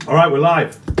All right, we're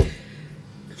live.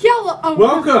 Yeah, well,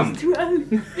 Welcome. It's too early.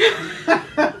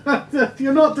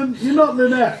 You're not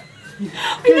Lynette.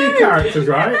 I Get your know. characters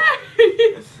right.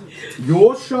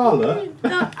 You're Charlotte.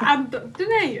 And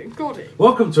Danae, got it.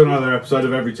 Welcome to another episode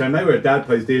of Every 10 Day where Dad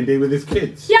plays D&D with his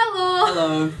kids.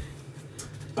 Hello.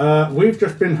 Hello. We've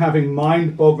just been having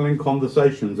mind-boggling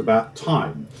conversations about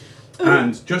time.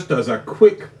 And just as a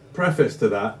quick preface to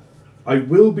that, I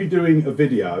will be doing a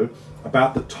video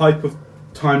about the type of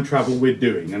time travel we're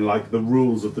doing and like the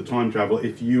rules of the time travel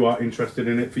if you are interested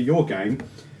in it for your game.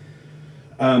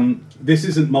 This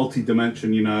isn't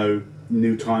multi-dimension,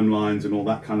 new timelines and all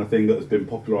that kind of thing that has been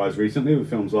popularized recently with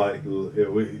films like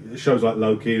shows like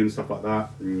Loki and stuff like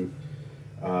that, and,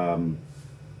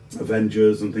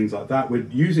 Avengers and things like that. We're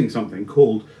using something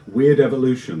called Weird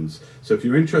Evolutions. So if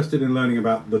you're interested in learning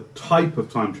about the type of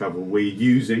time travel we're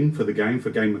using for the game,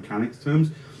 for game mechanics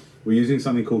terms, we're using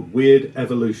something called Weird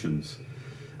Evolutions.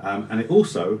 And it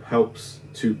also helps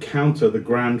to counter the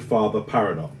grandfather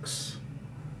paradox.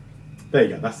 There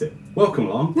you go, that's it. Welcome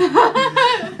along.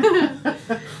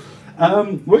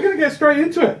 We're going to get straight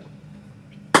into it.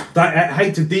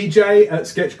 Hey to DJ at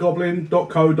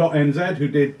sketchgoblin.co.nz who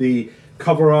did the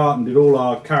cover art and did all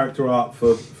our character art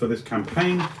for this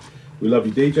campaign. We love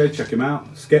you, DJ. Check him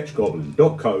out.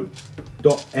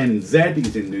 sketchgoblin.co.nz.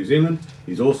 He's in New Zealand.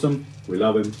 He's awesome. We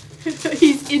love him.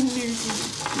 He's in New Zealand.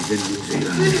 He's in New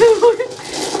Zealand.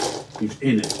 He's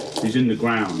in it. He's in the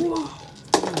ground.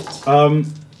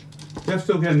 They're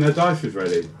still getting their dices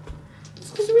ready.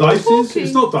 Dices?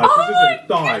 It's not dices, is it?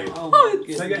 Die. Oh my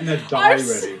goodness. They're getting their die I'm ready.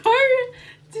 so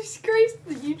disgraced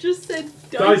that you just said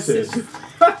dices. Dices.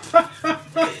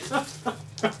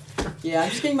 Yeah, I'm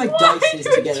just getting my Why dices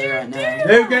would together you right do now.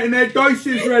 They're getting their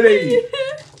dices ready.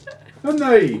 Aren't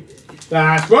they?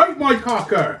 That's right, my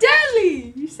cocker.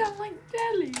 Deli! You sound like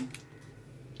Deli.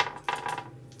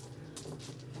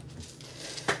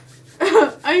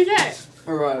 Okay.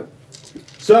 Alright.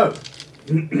 So,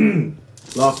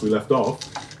 last we left off,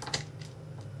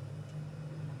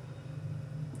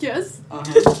 Yes.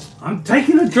 I'm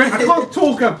taking a drink. I can't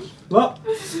talk.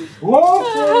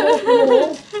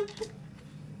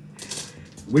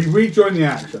 We rejoin the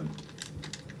action.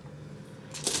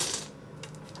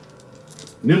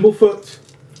 Nimblefoot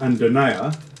and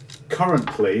Danae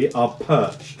currently are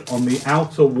perched on the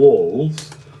outer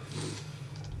walls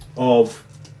of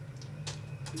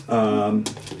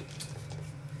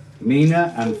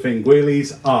Mina and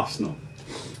Finguili's arsenal,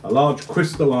 a large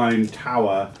crystalline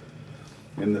tower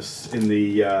in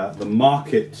the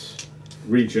market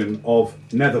region of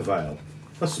Nethervale,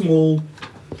 a small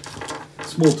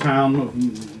town of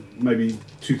maybe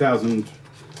 2,000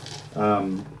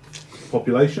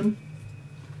 population,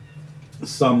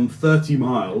 some 30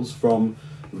 miles from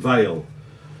Vale,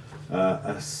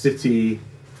 a city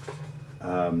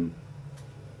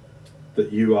that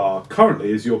you are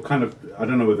currently is your kind of, I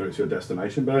don't know whether it's your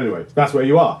destination, but anyway, that's where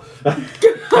you are.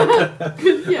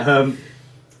 Yeah.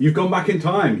 You've gone back in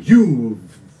time.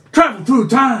 You've traveled through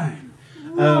time.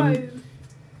 Right.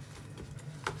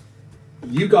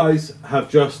 You guys have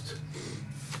just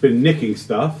been nicking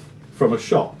stuff from a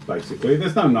shop, basically.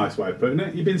 There's no nice way of putting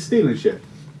it. You've been stealing shit.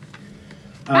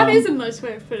 That is a nice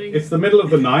way of putting it. It's the middle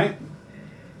of the night.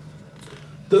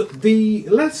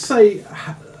 Let's say,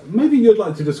 maybe you'd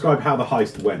like to describe how the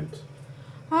heist went.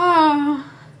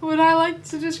 Would I like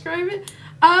to describe it?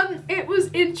 It was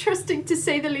interesting to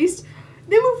say the least.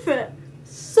 Nimblefoot,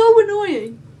 so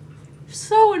annoying.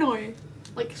 So annoying.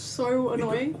 Like, so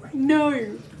annoying.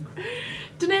 No.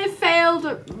 Danae failed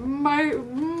at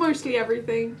mostly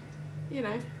everything,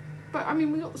 But, I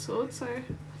mean, we got the sword, so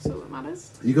that's all that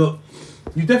matters. You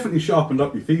definitely sharpened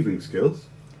up your thieving skills.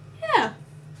 Yeah.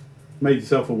 Made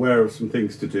yourself aware of some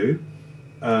things to do.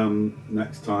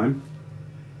 Next time.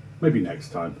 Maybe next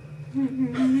time.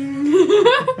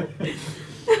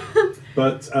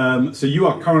 But, so you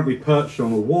are currently perched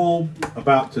on a wall,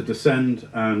 about to descend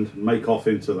and make off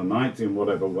into the night in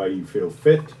whatever way you feel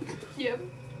fit. Yep.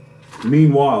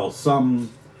 Meanwhile,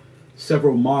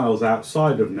 several miles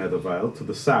outside of Nethervale, to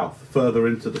the south, further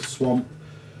into the swamp,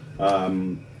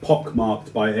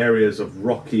 pockmarked by areas of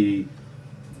rocky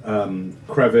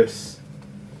crevice,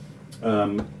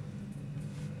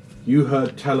 you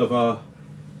heard tell of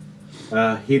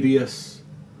a hideous,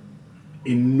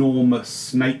 enormous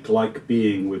snake-like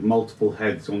being with multiple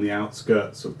heads on the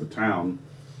outskirts of the town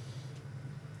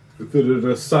that had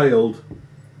assailed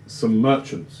some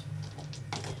merchants.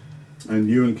 And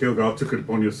you and Kilgar took it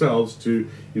upon yourselves to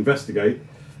investigate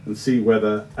and see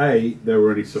whether A, there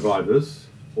were any survivors,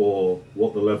 or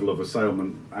what the level of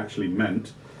assailment actually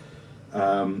meant,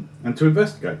 and to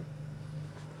investigate.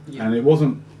 Yeah. And it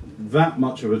wasn't that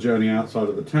much of a journey outside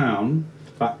of the town,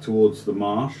 back towards the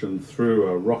marsh and through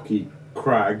a rocky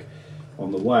crag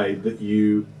on the way, that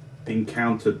you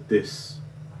encountered this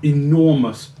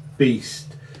enormous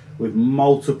beast with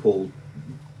multiple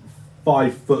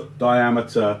 5-foot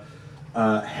diameter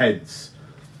heads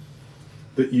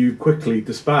that you quickly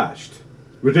dispatched.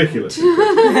 Ridiculously.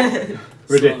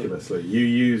 Ridiculously. You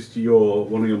used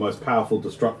one of your most powerful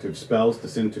destructive spells,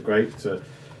 Disintegrate, to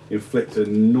inflict an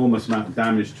enormous amount of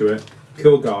damage to it.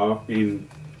 Kilgar, in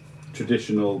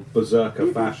traditional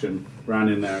berserker fashion, ran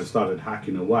in there and started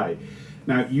hacking away.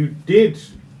 Now, you did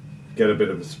get a bit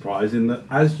of a surprise in that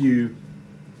as you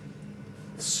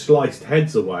sliced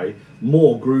heads away,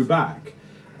 more grew back.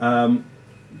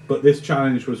 But this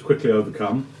challenge was quickly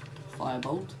overcome.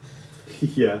 Firebolt.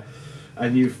 Yeah.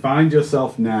 And you find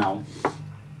yourself now,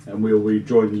 and we'll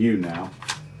rejoin you now,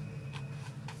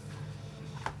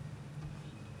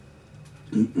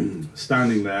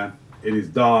 standing there. It is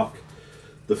dark.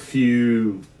 The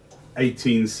few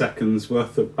 18 seconds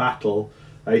worth of battle,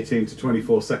 18 to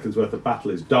 24 seconds worth of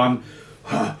battle is done.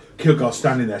 Kilgar's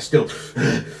standing there still.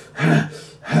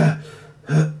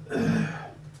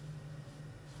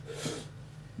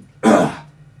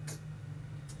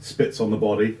 Spits on the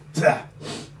body.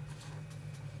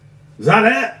 Is that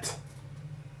it?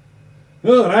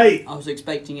 All right. I was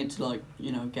expecting it to,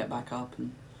 get back up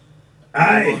and...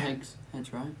 Aye.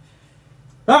 Heads right.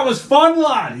 That was fun,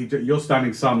 lad. You're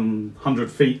standing some 100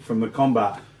 feet from the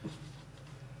combat.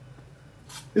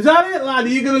 Is that it, lad? Are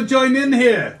you going to join in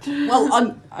here?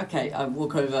 Well, okay, I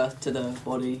walk over to the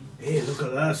body. Here, look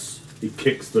at this. He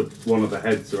kicks one of the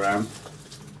heads around.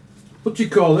 What do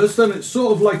you call this then? It's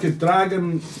sort of like a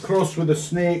dragon crossed with a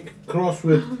snake, crossed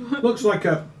with... looks like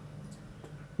a...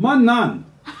 My nan,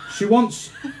 she once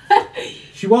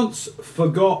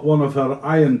forgot one of her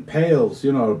iron pails,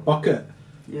 a bucket.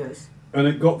 Yes. And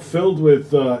it got filled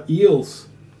with eels.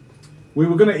 We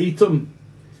were going to eat them,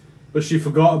 but she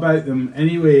forgot about them.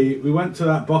 Anyway, we went to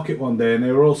that bucket one day and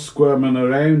they were all squirming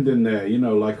around in there,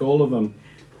 like all of them.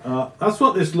 That's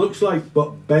what this looks like,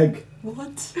 but big.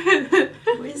 What?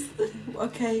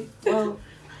 Okay, well,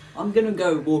 I'm going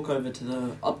to walk over to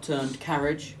the upturned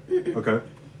carriage. Okay.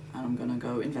 And I'm going to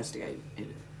go investigate it.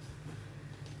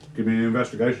 Give me an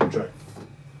investigation check.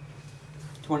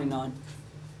 29.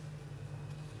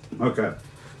 Okay.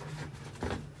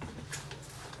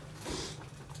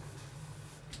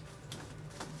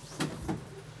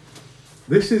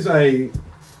 This is a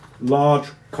large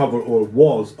covered, or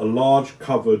was a large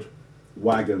covered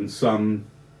wagon.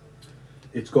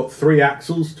 It's got 3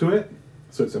 axles to it,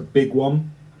 so it's a big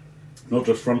one. Not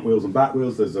just front wheels and back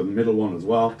wheels, there's a middle one as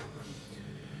well.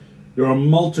 There are a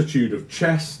multitude of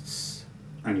chests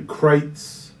and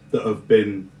crates that have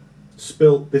been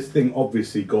spilt. This thing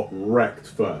obviously got wrecked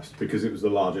first because it was the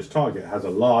largest target. It has a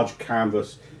large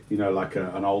canvas, like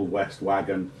an old West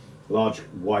wagon, large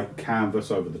white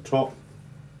canvas over the top.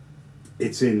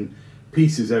 It's in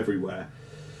pieces everywhere.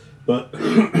 But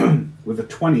with a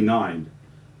 29,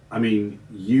 I mean,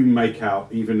 you make out,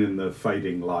 even in the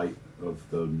fading light of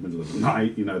the middle of the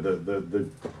night,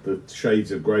 the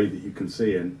shades of grey that you can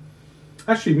see in.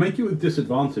 Actually, make it with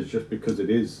disadvantage just because it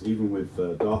is, even with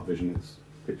dark vision, it's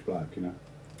pitch black,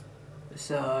 It's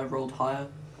rolled higher.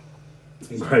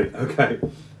 Great, okay.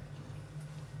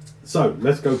 So,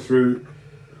 let's go through.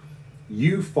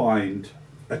 You find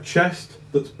a chest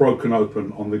that's broken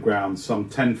open on the ground some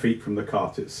 10 feet from the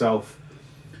cart itself,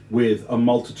 with a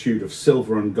multitude of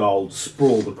silver and gold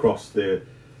sprawled across the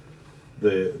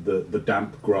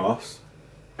damp grass.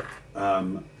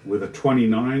 With a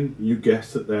 29, you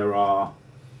guess that there are,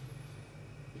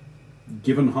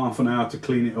 given half an hour to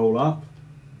clean it all up,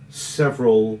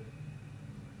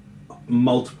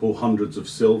 multiple hundreds of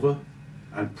silver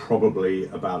and probably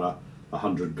about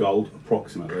 100 gold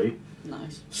approximately.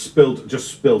 Nice. Spilled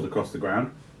across the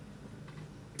ground.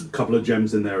 A couple of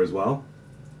gems in there as well,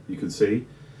 you can see.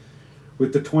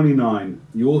 With the 29,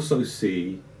 you also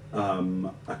see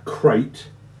a crate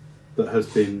that has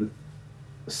been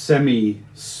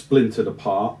semi-splintered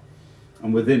apart,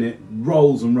 and within it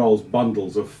rolls and rolls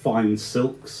bundles of fine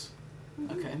silks,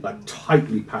 okay, like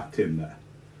tightly packed in there.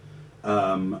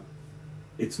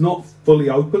 It's not fully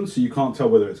open, so you can't tell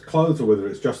whether it's clothes or whether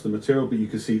it's just the material, but you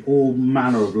can see all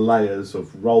manner of layers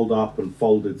of rolled up and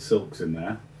folded silks in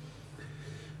there.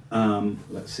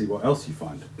 Let's see what else you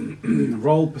find.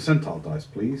 Roll percentile dice,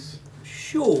 please.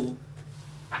 Sure.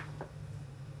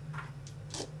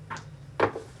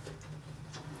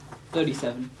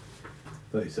 37.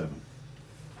 37.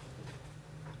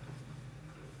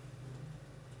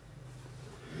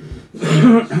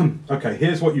 Okay,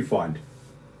 here's what you find.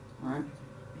 Alright.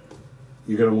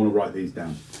 you're going to want to write these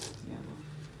down. Yeah.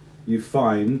 You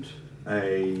find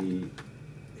a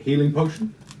healing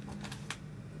potion.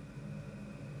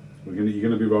 You're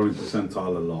going to be rolling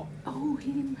percentile a lot. Oh,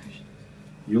 healing potion.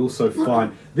 You also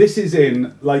find this is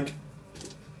in like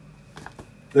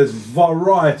there's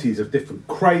varieties of different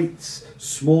crates,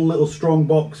 small little strong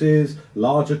boxes,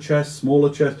 larger chests, smaller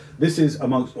chests. This is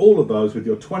amongst all of those with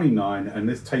your 29, and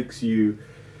this takes you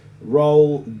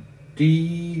roll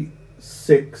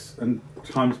D6 and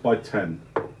times by 10.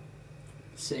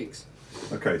 6.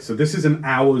 Okay, so this is an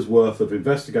hour's worth of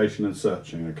investigation and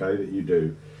searching, okay, that you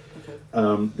do.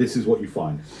 Okay. This is what you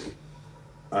find.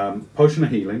 Potion of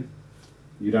healing.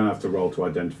 You don't have to roll to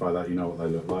identify that, you know what they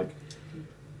look like.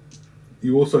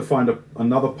 You also find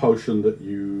another potion that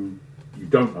you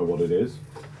don't know what it is.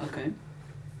 Okay.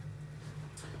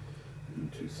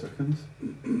 In 2 seconds.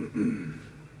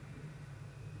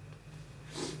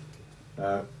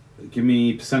 Give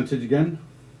me percentage again.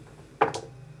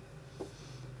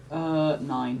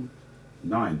 9.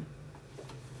 9.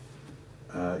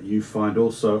 You find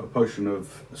also a potion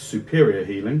of superior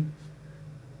healing.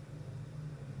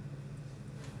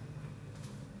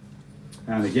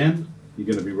 And again, you're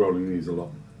going to be rolling these a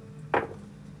lot.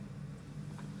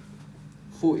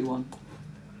 41.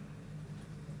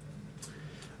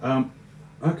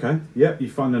 Okay, yep, you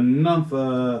find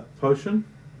another potion.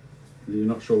 You're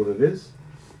not sure what it is.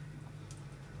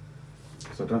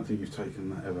 So I don't think you've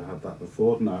ever had that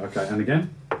before. No, okay, and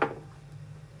again?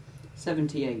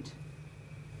 78.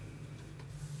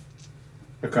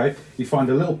 Okay, you find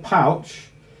a little pouch.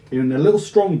 In a little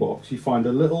strong box, you find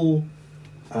a little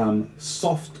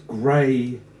soft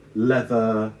grey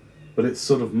leather, but it's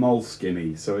sort of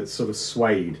moleskin-y, so it's sort of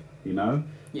suede, you know?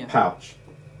 Yeah. Pouch.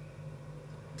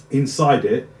 Inside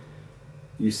it,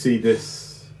 you see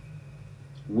this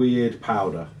weird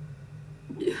powder.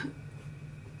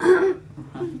 A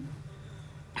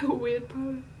weird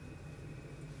powder.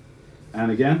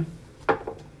 And again?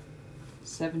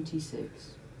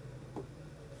 76.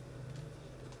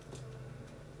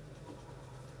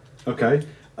 Okay.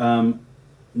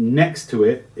 Next to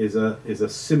it is a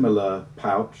similar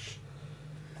pouch.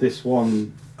 This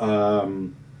one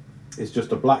is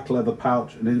just a black leather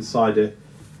pouch, and inside it,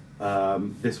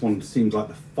 this one seems like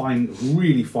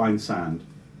really fine sand.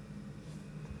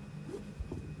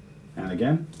 And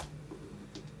again,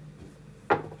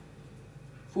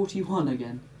 41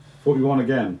 again. 41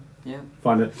 again. Yeah.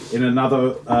 Find it in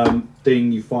another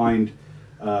thing. You find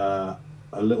a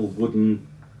little wooden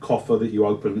coffer that you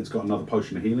open. It's got another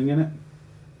potion of healing in it.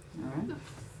 Alright.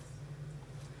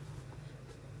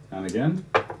 And again,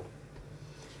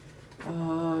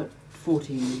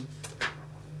 14.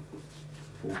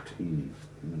 14.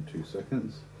 In 2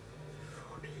 seconds.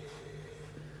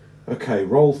 Okay,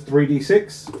 roll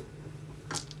 3d6.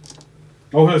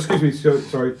 Oh, no, excuse me.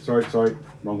 Sorry.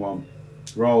 Wrong one.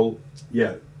 Roll,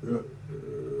 yeah. Roll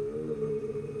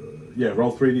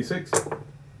 3d6.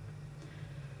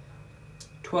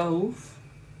 12.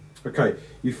 Okay,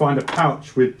 you find a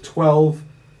pouch with 12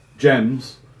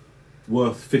 gems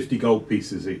worth 50 gold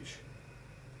pieces each.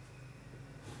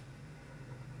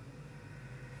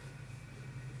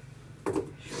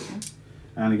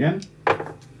 And again,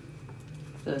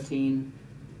 13.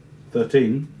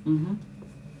 13. Mm-hmm.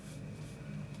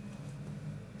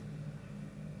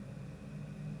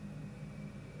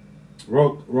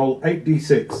 Roll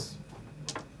 8d6.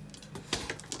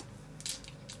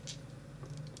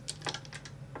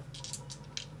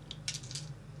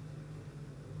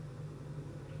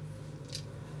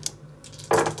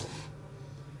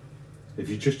 If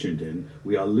you just tuned in,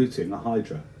 we are looting a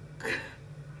Hydra.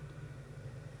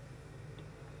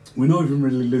 We're not even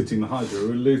really looting the Hydra,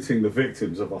 we're looting the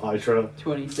victims of a Hydra.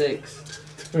 26.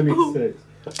 26.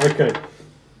 Okay.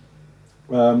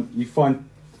 You find,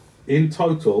 in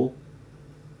total,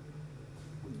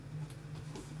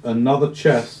 another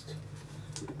chest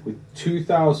with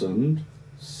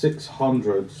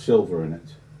 2,600 silver in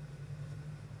it.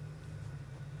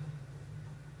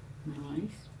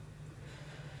 Nice.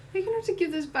 Are you gonna have to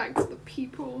give this back to the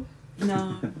people?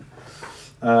 No.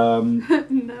 No, I'm not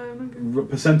gonna.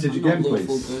 Percentage I'm again, not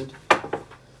lawful please. good.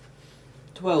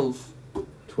 12.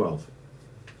 12.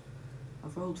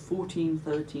 I've rolled 14,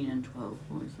 13 and 12.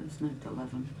 What is this? Note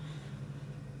 11.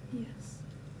 Yes.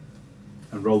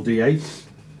 And roll d8.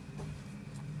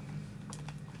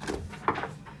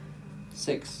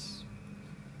 6.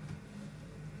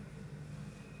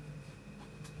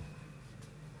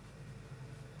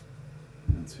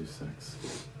 And 2 6.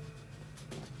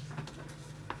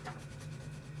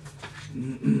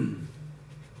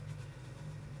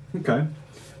 Okay.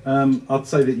 I'd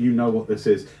say that you know what this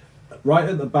is. right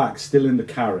at the back, still in the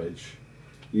carriage,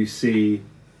 you see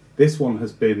this one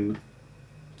has been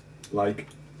like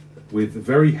with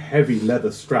very heavy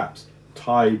leather straps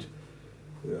tied,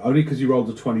 only because you rolled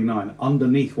a 29,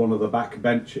 underneath one of the back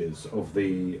benches of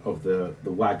the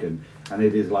wagon, and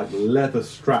it is like leather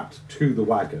strapped to the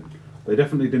wagon. They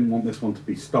definitely didn't want this one to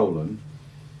be stolen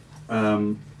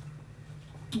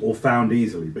or found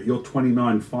easily, but your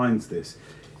 29 finds this.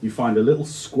 You find a little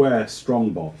square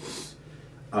strongbox.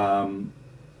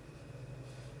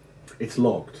 It's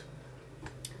locked.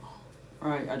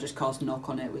 Alright, I just cast knock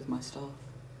on it with my staff.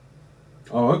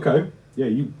 Oh, okay. Yeah,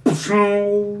 you...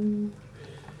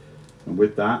 And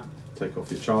with that, take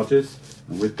off your charges.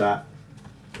 And with that,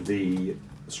 the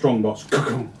strongbox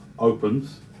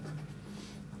opens.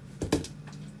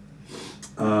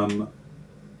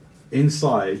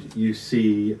 Inside, you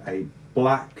see a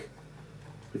black,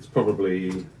 it's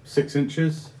probably 6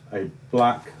 inches, a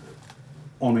black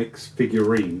onyx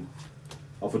figurine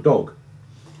of a dog.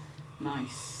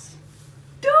 Nice.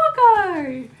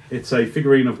 Doggo! It's a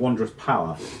figurine of wondrous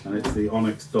power, and it's the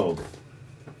onyx dog.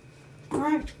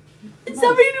 Alright. Is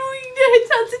that mean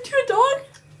it turns into a dog?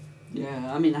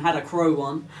 Yeah, I mean, I had a crow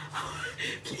one.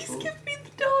 Please give me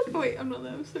the dog. Wait, I'm not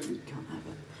there. I'm sorry. You can't have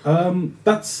it.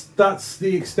 That's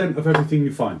the extent of everything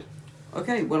you find.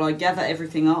 Okay, well, I gather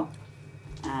everything up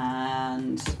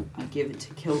and I give it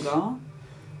to Kilgar.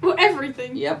 Well,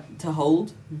 everything. Yep, to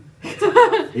hold.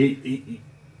 He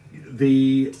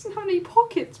doesn't have any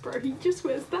pockets, bro. He just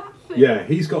wears that thing. Yeah,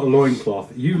 he's got a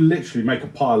loincloth. You literally make a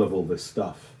pile of all this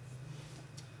stuff.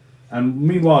 And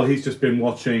meanwhile, he's just been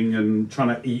watching and trying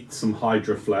to eat some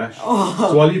Hydra flesh. Oh.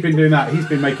 So while you've been doing that, he's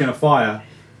been making a fire.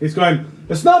 He's going,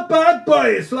 "It's not bad, boy.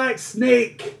 It's like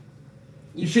snake.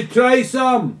 You should try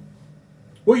some.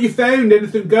 What you found?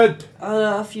 Anything good?"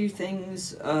 A few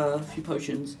things, a few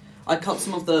potions. I cut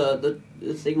some of the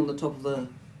thing on the top of the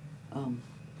wagon.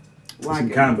 Some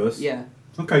canvas? Yeah.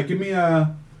 Okay, give me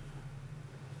a...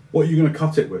 What are you going to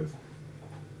cut it with?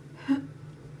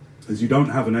 Because you don't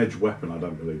have an edged weapon, I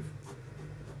don't believe.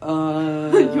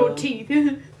 Your teeth.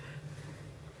 You're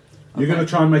Okay. going to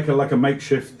try and make a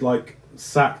makeshift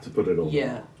sack to put it on.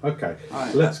 Yeah. Okay.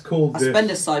 Alright. Let's call I this.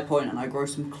 spend a side point and I grow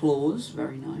some claws.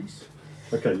 Very nice.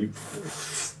 Okay, you.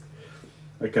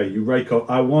 Okay, you rake off.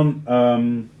 I want.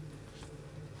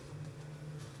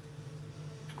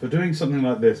 For doing something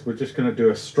like this, we're just going to do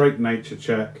a straight nature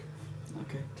check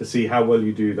Okay. to see how well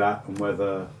you do that and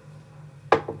whether.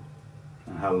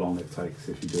 And how long it takes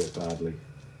if you do it badly.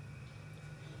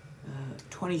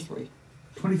 23.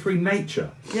 23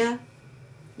 nature. Yeah.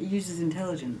 It uses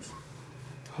intelligence.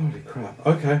 Holy crap.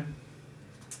 Okay.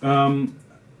 And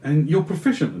you're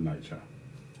proficient in nature.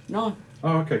 No.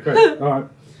 Oh, okay, great. All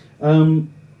right.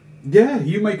 Yeah,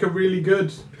 you make a really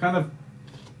good kind of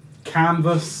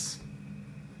canvas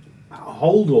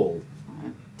hold-all.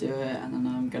 Alright, do it, and then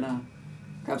I'm gonna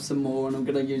grab some more and I'm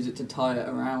gonna use it to tie it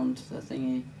around the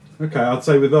thingy. Okay, I'd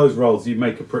say with those rolls, you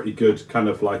make a pretty good kind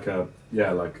of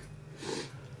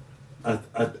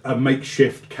a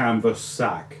makeshift canvas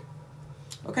sack.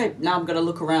 Okay, now I'm gonna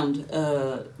look around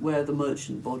where the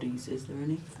merchant bodies. Is there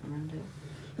any around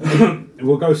here?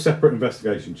 We'll go separate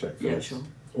investigation check first. Yeah, sure.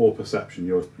 Or perception,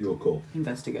 your call.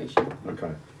 Investigation.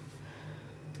 Okay.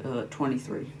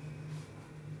 23.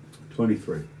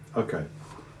 23. Okay.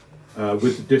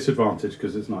 With the disadvantage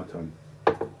because it's night time.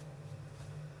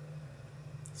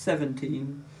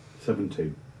 17.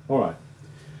 17. All right.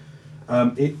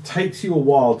 It takes you a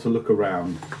while to look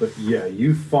around, but yeah,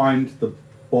 you find the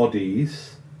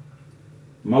bodies,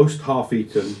 most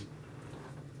half-eaten,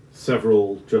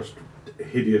 several just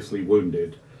hideously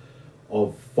wounded,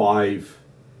 of 5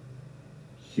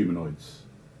 humanoids.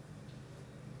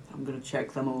 I'm gonna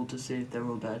check them all to see if they're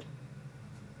all dead.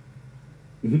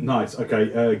 Nice.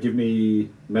 Okay, give me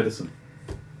medicine.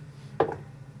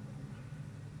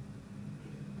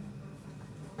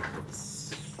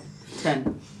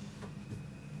 10.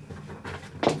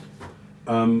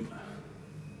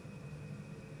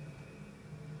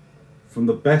 From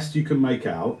the best you can make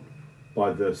out,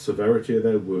 by the severity of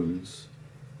their wounds,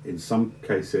 in some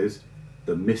cases,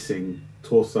 the missing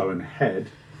torso and head.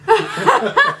 May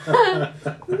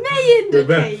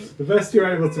indicate. The best you're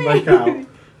able to make out,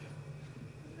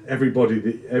 every body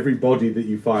that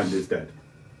you find is dead.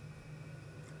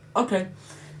 Okay.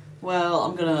 Well,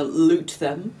 I'm gonna loot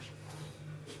them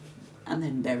and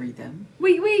then bury them.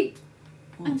 Wait.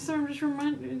 What? I'm sorry, I'm just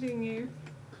reminding you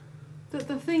that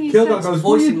the thing you Kilgar said. goes, voice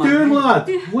 "What are in you my doing, head." lad?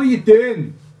 Yeah. What are you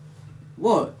doing?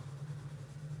 What?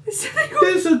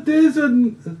 There's a.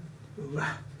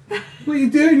 What are you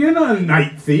doing? You're not a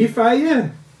night thief, are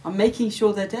you?" I'm making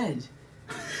sure they're dead.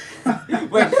 Wait,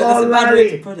 that's Oh, a bad way to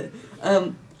Larry. put it.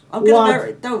 I'm gonna What?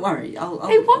 bury. Don't worry. I'll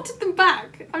They wanted them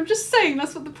back. I'm just saying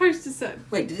that's what the poster said.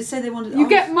 Wait, did it say they wanted? You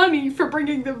get money for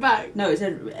bringing them back. No, it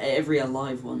said every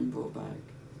alive one brought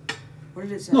back. What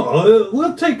did it say? No,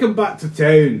 we'll take them back to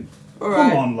town.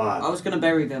 Alright. Come on, lad. I was gonna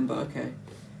bury them, but okay.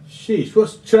 Sheesh,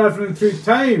 what's travelling through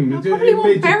time? I It probably want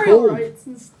made you burial cold. rights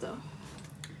and stuff.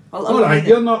 Alright,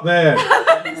 you're not there.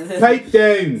 Take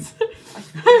down.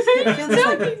 It feels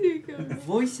like a Nico.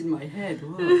 voice in my head.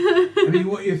 Whoa. I mean,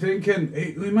 what are you thinking?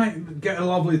 We might get a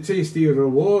lovely tasty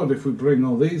reward if we bring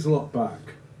all these lot back.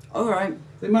 Alright,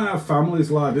 They might have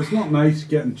families, lad. It's not nice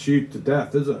getting chewed to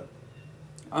death, is it?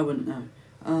 I wouldn't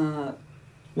know.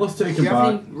 Let's take Do them you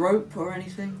have back. any rope or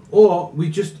anything? Or we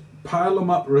just pile them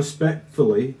up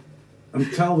respectfully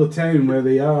and tell the town where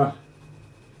they are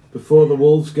before the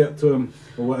wolves get to them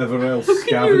or whatever else How can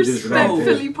you scavengers around here.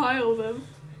 respectfully pile them?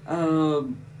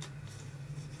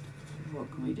 What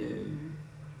can we do?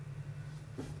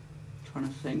 Trying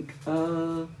to think.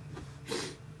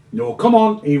 No, come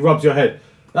on. He rubs your head.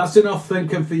 That's enough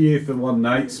thinking for you for one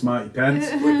night, Smarty Pants.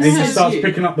 And he just starts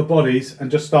picking up the bodies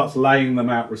and just starts laying them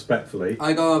out respectfully.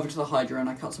 I go over to the Hydra and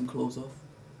I cut some claws off.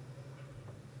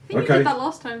 I think you Okay. did that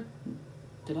last time.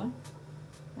 Did I?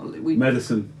 Well, we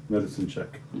Medicine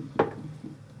check.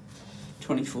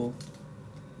 24.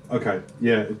 Okay,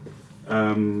 yeah.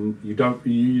 You don't. Are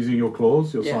you using your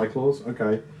claws, your Yeah. side claws?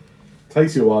 Okay.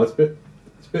 Takes you a while. It's a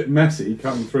bit messy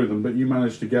cutting through them, but you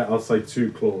managed to get, I'll say,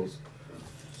 2 claws.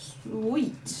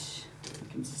 Sweet.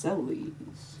 I can sell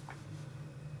these.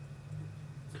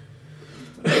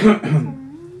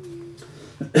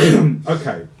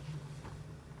 Okay.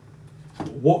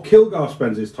 What Kilgar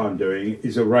spends his time doing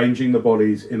is arranging the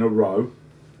bodies in a row,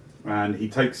 and he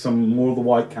takes some more of the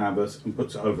white canvas and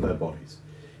puts it over their bodies.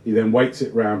 He then weights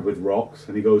it round with rocks,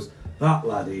 and he goes, "That,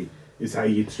 laddie, is how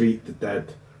you treat the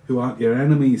dead, who aren't your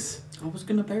enemies, I was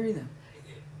gonna bury them.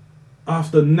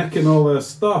 after nicking all their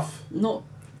stuff." Not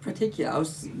particular. I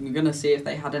was gonna see if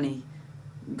they had any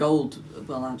gold.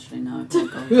 Well, actually, no. not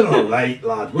gold. We're all right,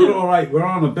 lad. We're all right. We're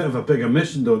on a bit of a bigger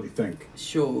mission, don't you think?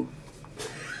 Sure.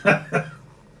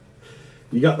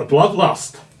 You got the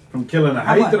bloodlust from killing a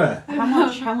hydra.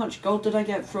 How much gold did I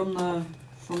get from that?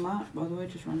 By the way,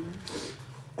 just wondering.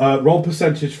 Roll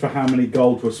percentage for how many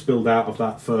gold was spilled out of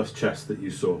that first chest that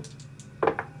you saw.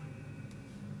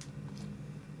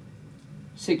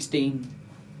 16.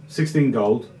 16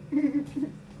 gold.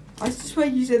 I swear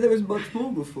you said there was much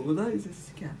more before. That is a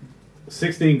scam.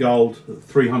 16 gold,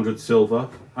 300 silver,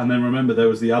 and then remember there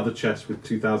was the other chest with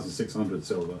 2,600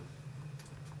 silver.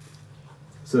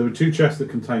 So there were 2 chests that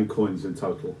contained coins in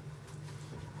total.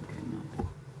 Okay, no.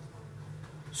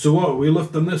 So what, are we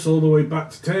lifting this all the way back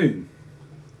to town?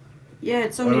 Yeah,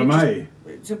 it's Or only am just, I?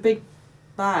 it's a big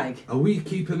bag. Are we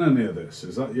keeping any of this?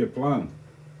 Is that your plan?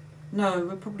 No,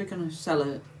 we're probably gonna sell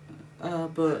it.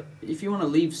 But if you want to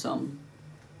leave some,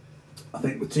 I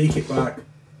think we'll take it back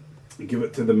and give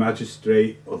it to the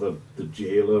magistrate or the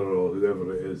jailer or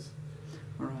whoever it is.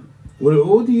 all right.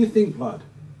 What do you think, lad?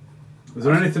 Is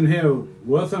there anything here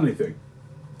worth anything?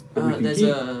 that we can There's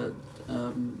keep?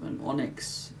 an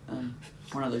onyx,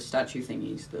 one of those statue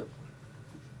thingies that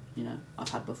I've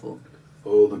had before.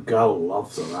 Oh, the girl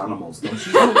loves her animals, don't she?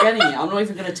 She's not getting it. I'm not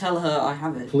even gonna tell her I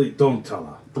have it. Please, don't tell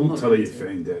her. I'm Don't not tell her you going to.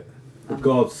 found it. For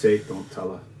God's sake, don't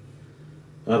tell her.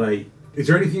 Alright. Is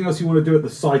there anything else you want to do at the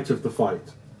site of the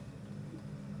fight?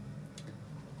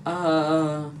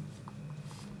 No.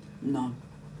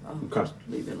 I'll Okay. just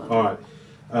leave it like Alright.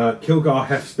 Kilgar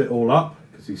hefts it all up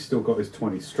because he's still got his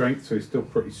 20 strength, so he's still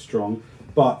pretty strong.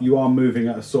 But you are moving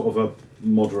at a sort of a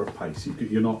moderate pace.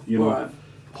 You're not Alright.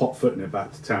 hot-footing it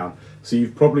back to town. So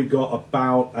you've probably got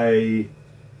about a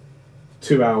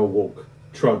 2-hour walk,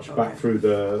 trudge back Okay. through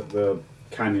the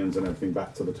canyons and everything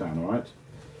back to the town, alright?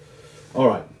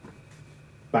 Alright.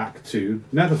 Back to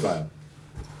Nethervale.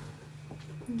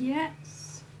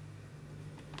 Yes.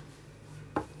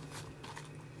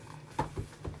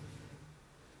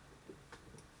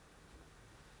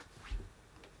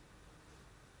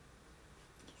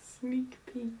 Sneak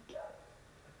peek.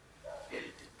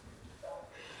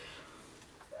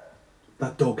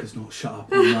 That dog has not shut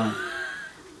up all night.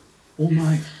 All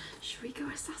night. Should we go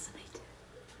assassinate it?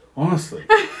 Honestly.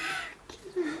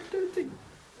 Don't think.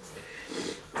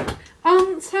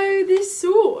 So this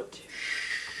sword.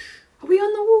 Are we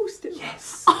on the wall still?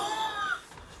 Yes.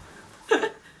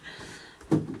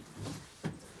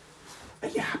 Are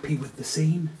you happy with the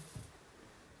scene?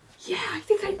 Yeah, I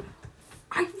think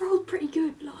I rolled pretty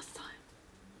good last time.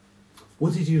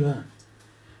 What did you learn?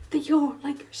 That you're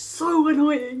like so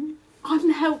annoying,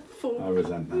 unhelpful. I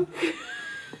resent that.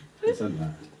 Resent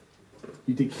that.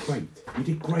 You did great. You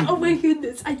did great. Oh my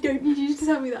goodness, I don't need you to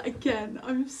tell me that again.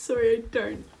 I'm sorry, I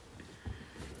don't.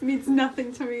 It means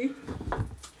nothing to me.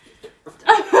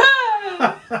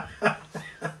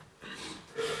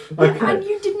 Okay. And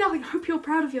you did nothing. I hope you're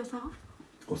proud of yourself.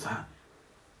 What's that?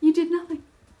 You did nothing.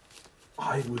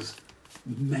 I was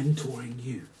mentoring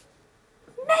you.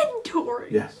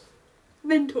 Mentoring? Yes.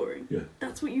 Mentoring? Yeah.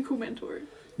 That's what you call mentoring.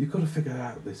 You've got to figure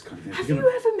out this kind of thing. Have you ever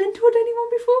mentored anyone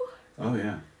before? Oh,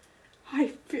 yeah. I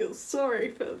feel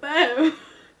sorry for them.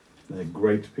 They're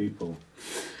great people.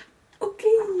 Okay.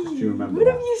 Do you remember What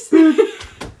that? have you said?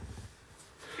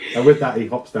 And with that, he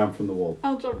hops down from the wall.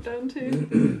 I'll jump down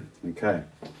too. Okay.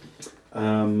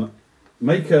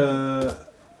 Make a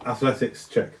athletics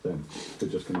check then. We're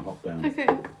just going to hop down. Okay.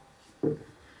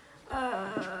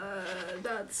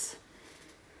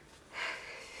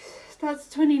 That's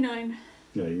 29.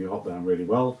 Yeah, you hop down really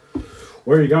well.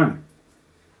 Where are you going?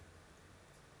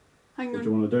 Hang What on. do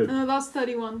you want to do? No, that's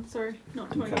 31. Sorry,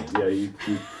 not 29. Okay, yeah,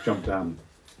 you jump down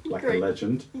like Great. a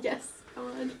legend. Yes, I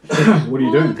would. What are you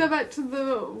We'll doing? go back to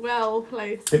the well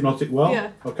place. Hypnotic Well?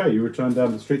 Yeah. Okay, you return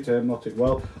down the street to Hypnotic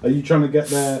Well. Are you trying to get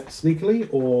there sneakily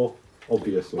or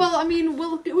obviously? Well, I mean,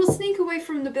 we'll sneak away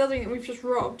from the building that we've just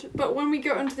robbed, but when we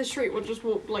go onto the street, we'll just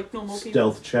walk like normal people.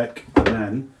 Stealth check and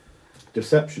then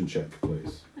deception check,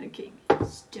 please. Okay,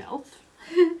 stealth.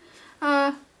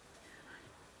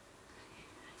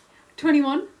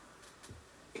 21.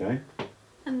 Okay.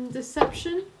 And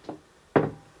deception.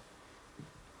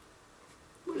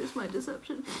 What is my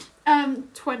deception?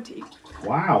 20.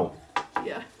 Wow.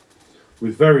 Yeah.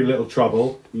 With very little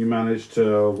trouble, you managed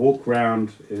to walk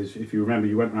round. If you remember,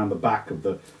 you went round the back of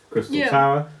the Crystal Yeah.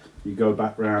 Tower. You go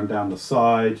back round down the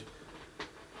side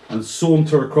and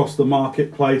saunter across the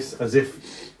marketplace as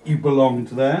if you belonged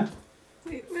there.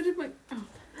 Wait, where did my... Oh.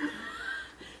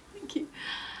 Thank you.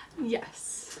 Yes.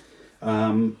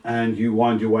 And you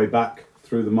wind your way back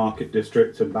through the market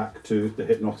district and back to the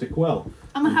Hypnotic Well.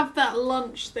 I'm gonna have that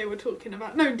lunch they were talking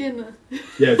about. No, dinner.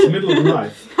 Yeah, it's the middle of the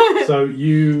night. So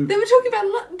you... They were talking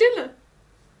about dinner.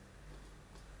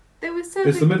 They were serving...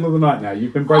 It's the middle of the night now.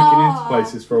 You've been breaking into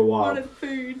places for a while. What a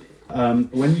food.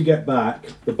 When you get back,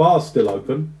 the bar's still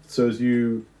open. So as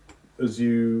you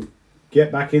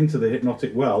get back into the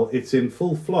Hypnotic Well, it's in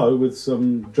full flow with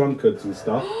some drunkards and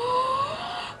stuff.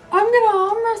 I'm gonna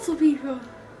arm wrestle people.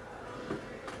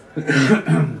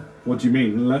 What do you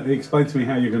mean? Explain to me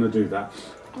how you're going to do that.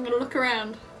 I'm gonna look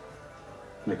around.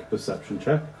 Make a perception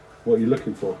check. What are you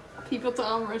looking for? People to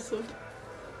arm wrestle.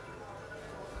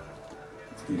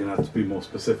 You're going to have to be more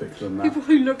specific than that. People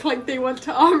who look like they want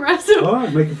to arm wrestle.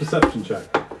 Alright, make a perception check.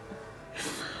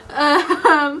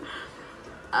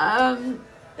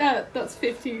 That's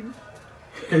 15.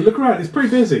 Okay, look around. It's pretty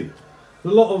busy. A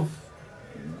lot of,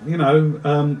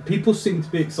 people seem to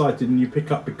be excited, and you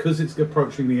pick up because it's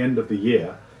approaching the end of the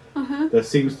year. There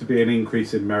seems to be an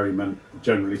increase in merriment,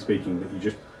 generally speaking.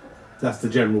 That's the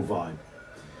general vibe.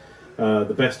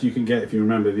 The best you can get, if you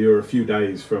remember, you're a few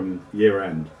days from year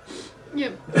end.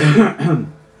 Yep.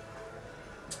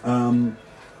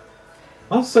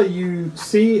 I'll say you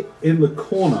see in the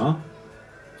corner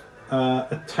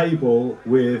a table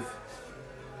with.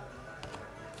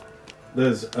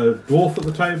 There's a dwarf at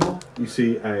the table. You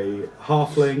see a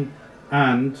halfling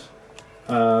and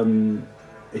a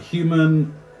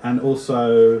human, and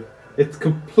also it's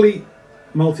complete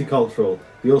multicultural.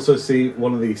 You also see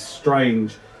one of these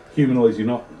strange humanoids you've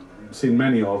not seen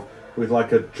many of, with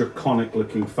like a draconic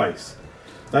looking face.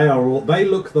 They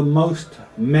look the most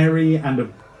merry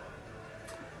and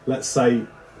let's say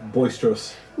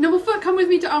boisterous. Numblefoot, come with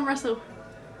me to arm wrestle.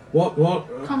 What?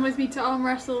 Come with me to arm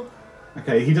wrestle.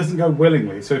 Okay, he doesn't go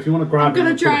willingly, so if you want to grab I'm gonna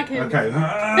him... drag him. Okay,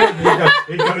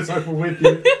 he goes over with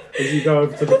you as you go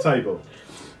over to the table.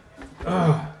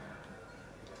 Hello,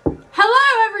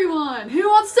 everyone! Who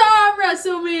wants to arm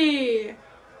wrestle me?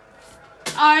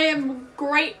 I am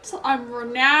great. I'm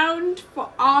renowned for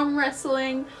arm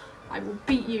wrestling. I will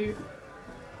beat you.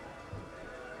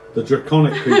 The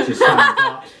draconic creature stands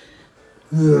up.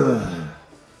 Ugh.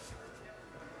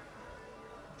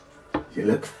 You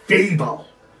look feeble.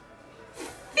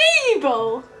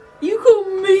 Feeble? You call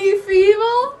me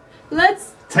feeble?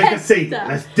 Let's Take a test seat. that.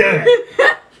 Let's do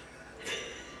it.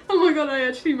 Oh my god, I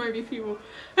actually might be feeble.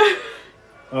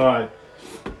 Alright.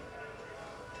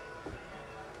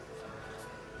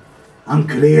 I'm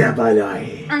clear, by the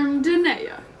way. I'm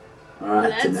Danae.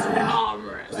 Alright, Let's tonight. arm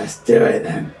wrestle. Let's do it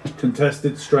then.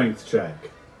 Contested strength check.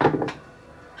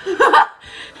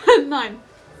 9.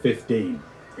 15.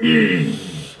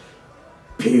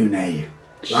 Puny.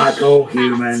 Like all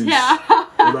humans. Yeah.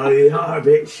 Although you are a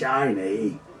bit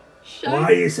shiny. Show. Why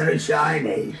are you so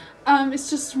shiny? It's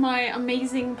just my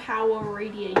amazing power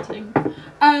radiating.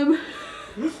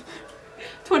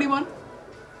 21.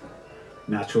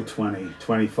 Natural 20,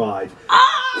 25. Ah!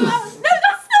 No,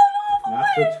 that's not all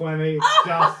Natural 20. Just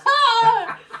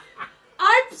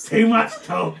I'm Too much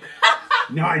talk.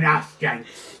 Not enough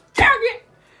strength. Dang it!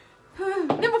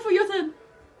 Nimble, your turn.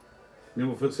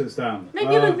 Nimblefoot sits down. Make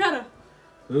me look better.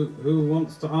 Who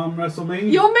wants to arm wrestle me?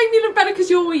 You'll make me look better because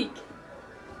you're weak.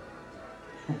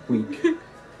 Weak.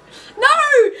 No!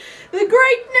 The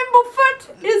great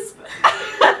Nimblefoot is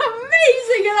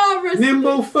amazing at arm wrestling.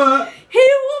 Nimblefoot! He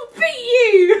will beat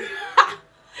you!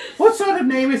 What sort of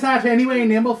name is that anyway,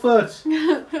 Nimblefoot?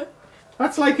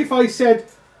 That's like if I said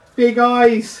Big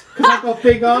Eyes, because I've got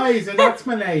big eyes and that's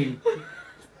my name.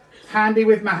 Handy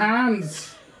with my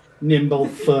hands.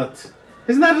 Nimblefoot.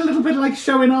 Isn't that a little bit like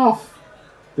showing off?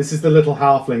 This is the little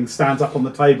halfling, stands up on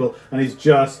the table and he's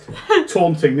just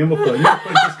taunting Nimblefoot.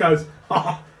 Nimblefoot just goes,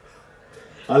 oh,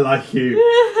 I like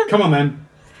you. Come on then.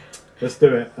 Let's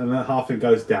do it. And the halfling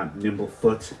goes down.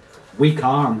 Nimblefoot. Weak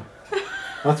arm.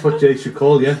 That's what Jay should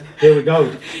call you. Here we go.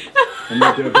 And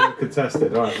they do a bit of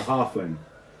contested. Alright, the halfling.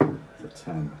 It's a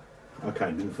 10.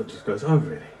 Okay, Nimblefoot just goes, oh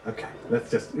really? Okay, let's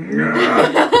just...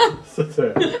 Let's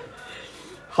do it.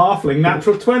 Halfling,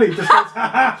 natural 20. Just goes,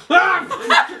 ha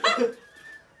ha.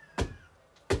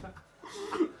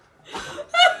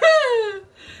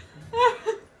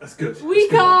 That's good.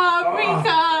 Weak arm, weak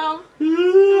arm.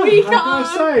 Weak I arm.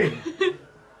 gotta say,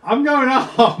 I'm going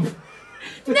up.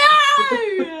 No!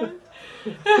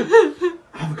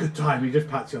 Have a good time. He just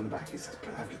pats you on the back. He says,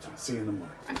 have a good time. See you in the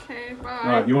morning. Okay, bye.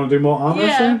 Right, you want to do more arm Yeah.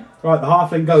 wrestling? Right, the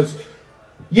halfling goes,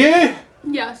 yeah,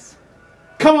 Yes.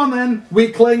 come on then,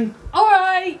 weakling.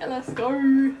 Alright, let's go.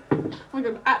 I'm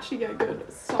gonna actually get good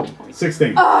at some point.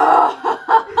 16.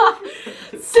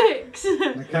 6.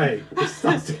 Okay, just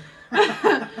starts to...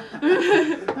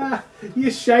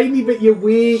 You're shiny, but you're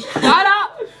weak. Shut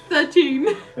up! 13.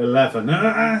 11.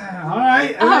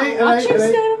 Alright, I'll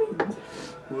choose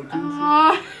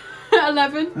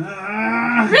 11.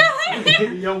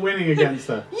 You're winning against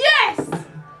her. Yes!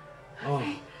 Oh.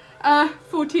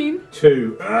 14.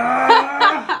 2.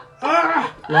 Last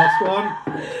one.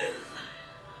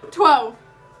 12.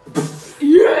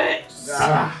 Yes!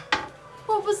 Ah,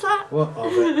 What was that? what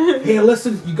of it? Here,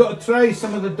 listen, you got to try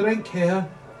some of the drink here.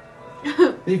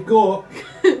 They've got.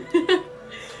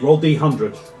 Roll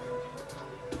D100.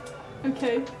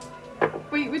 Okay.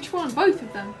 Wait, which one? Both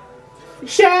of them?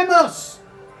 Shamus!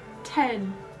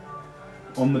 10.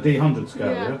 On the D100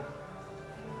 scale, Yeah. yeah?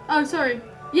 Oh, sorry.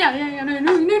 Yeah,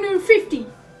 no, 50.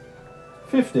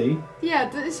 50? Yeah,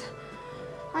 this.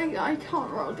 I can't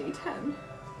roll D10.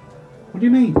 What do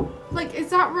you mean? Like, is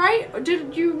that right? Or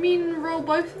did you mean roll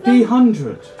both of them?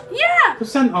 D100. Yeah!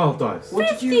 Percentile dice. What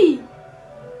 50! did you?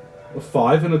 A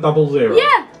 5 and a double 0.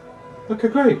 Yeah! Okay,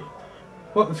 great.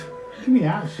 What? Give me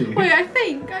actually. Wait, I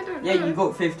think. I don't know. Yeah, you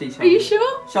got 50, Charlotte. Are you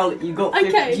sure? Charlotte, you got 50.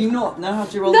 Okay. Do you not know how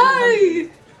to roll? No!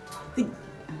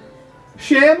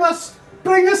 Shamus!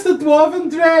 Bring us the dwarven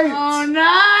drink! Oh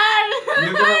no!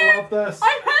 You're gonna love this.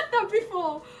 I've heard that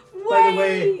before. By the way,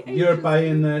 Way you're ages.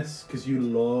 buying this because you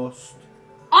lost.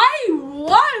 I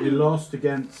won! You lost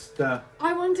against I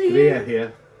won to Rhea you.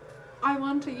 here. I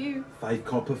won to you. 5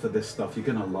 copper for this stuff. You're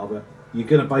gonna love it. You're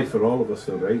gonna buy for all of us,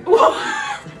 though, right?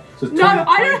 So No,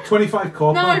 I don't- 25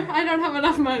 copper. No, I don't have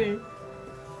enough money.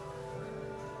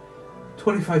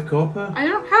 25 copper. I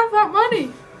don't have that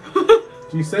money.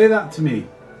 Do you say that to me?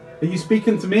 Are you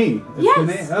speaking to me?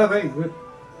 Yes. Oh, right.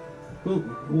 Well,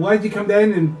 why'd you come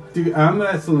down and do arm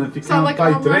wrestling if you Sound can't like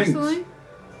buy arm drinks? wrestling?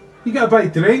 You gotta buy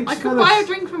drinks. I could fellas. buy a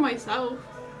drink for myself.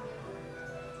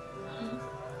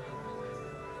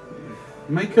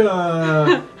 Make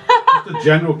a just a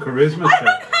general charisma I check.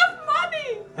 don't have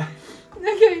money.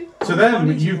 Okay. To them,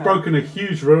 money do you you've have? broken a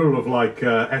huge rule of like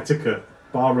etiquette,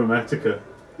 barroom etiquette.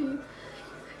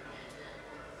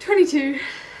 22.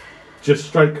 Just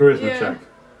straight charisma Yeah. check.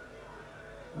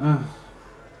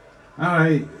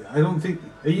 Alright, I don't think.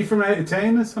 Are you from out of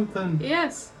town or something?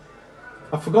 Yes.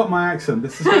 I forgot my accent.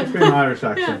 This is meant to be an Irish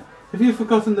accent. Have you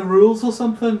forgotten the rules or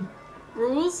something?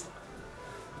 Rules?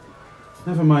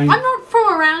 Never mind. I'm not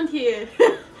from around here.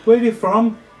 Where are you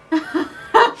from?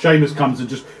 Seamus comes and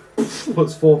just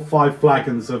puts 5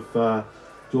 flagons of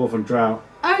dwarven drought.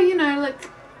 Oh, you know, like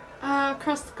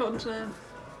across the continent.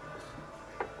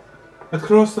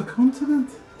 Across the continent?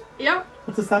 Yep.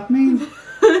 What does that mean?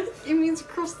 It means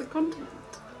across the continent.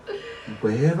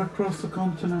 Where across the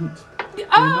continent?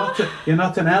 Oh! You're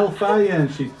not an elf, are you? And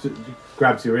she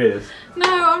grabs your ears. No,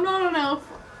 I'm not an elf.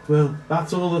 Well,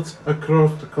 that's all that's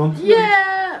across the continent.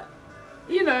 Yeah.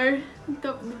 You know,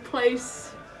 the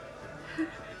place.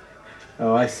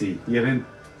 Oh, I see. You're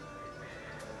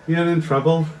in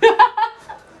trouble.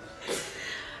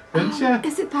 Didn't you?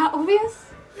 Is it that obvious?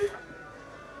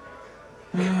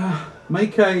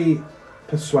 Make a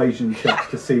persuasion check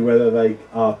to see whether they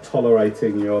are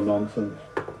tolerating your nonsense.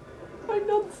 My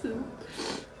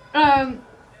nonsense.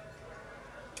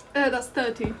 That's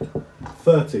 30.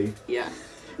 30. Yeah.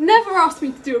 Never ask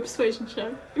me to do a persuasion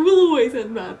show. It will always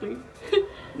end badly.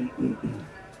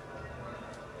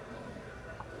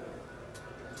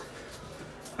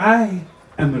 I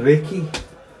am Ricky.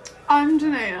 I'm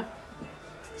Danae.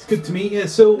 It's good to meet you.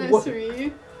 So, Nice to meet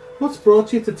you. what's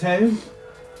brought you to town?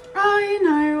 Oh, you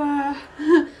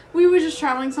know, we were just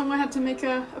travelling somewhere, had to make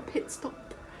a pit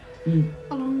stop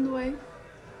along the way.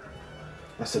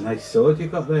 That's a nice sword you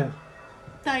got there.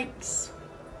 Thanks.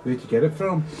 Where'd you get it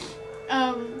from?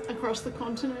 Across the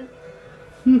continent.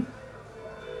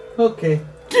 Okay.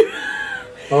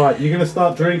 Alright, you're going to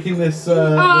start drinking this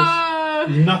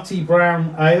nutty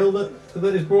brown ale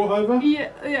that is brought over?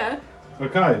 Yeah.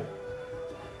 Okay.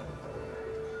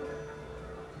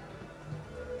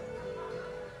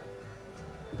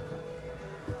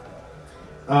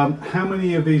 How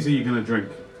many of these are you going to drink?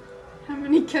 How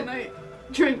many can I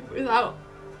drink without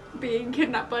being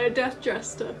kidnapped by a death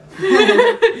jester?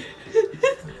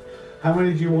 How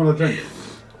many do you want to drink?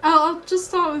 I'll just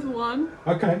start with one.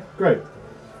 Okay, great.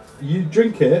 You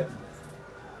drink it.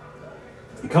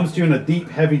 It comes to you in a deep,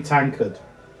 heavy tankard.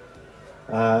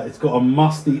 It's got a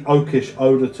musty, oakish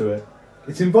odour to it.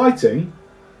 It's inviting,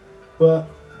 but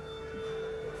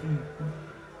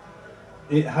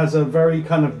it has a very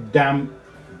kind of damp,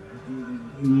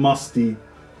 musty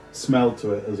smell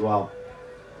to it as well.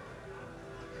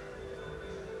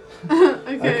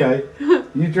 Okay.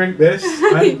 You drink this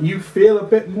and you feel a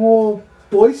bit more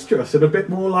boisterous and a bit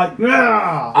more like,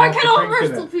 "Ah!" I after can arm drinking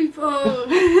wrestle it. people!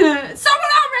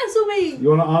 Someone arm wrestle me! You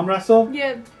want to arm wrestle?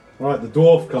 Yeah. Right, the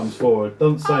dwarf comes forward,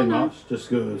 doesn't say Oh, no. much, just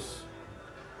goes,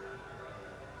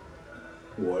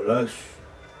 "What else?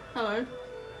 Hello.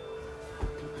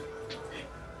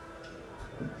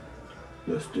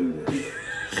 Let's do this."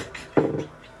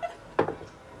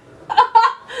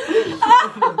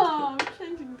 Oh, I'm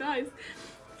changing dice.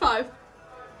 5.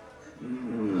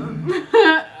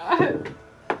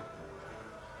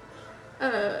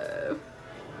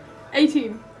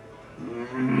 18.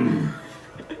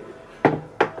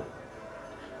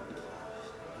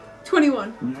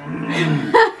 21.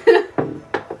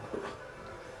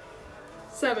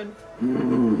 7.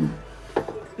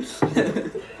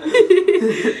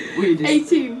 We just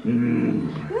 18.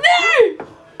 No!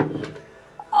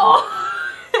 Oh!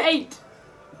 8.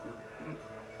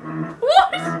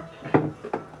 What?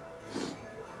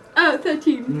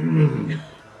 13.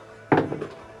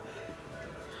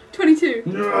 22.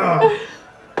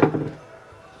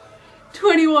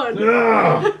 21.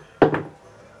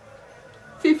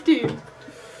 15.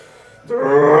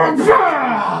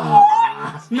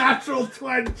 Natural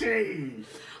 20!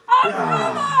 Oh,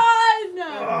 come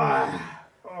on!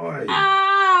 Oi.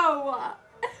 Ow!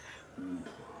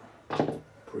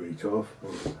 Pretty tough.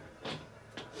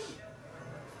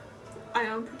 I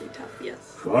am pretty tough,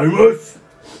 yes. Famous!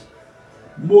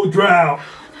 More drought!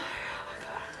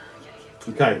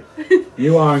 Okay,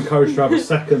 you are encouraged to have a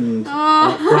second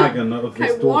dragon of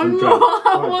this Okay, dwarven one dragon. more.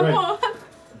 Right, One great. more.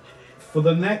 For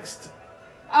the next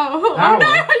Oh, Hour? no,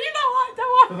 you know what?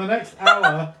 Don't for worry. the next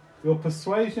hour, your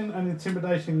persuasion and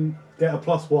intimidation get a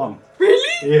 +1.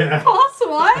 Really? Yeah.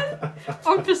 +1?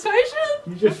 On persuasion?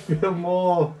 You just feel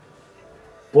more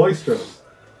boisterous.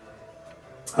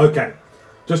 Okay,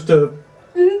 just to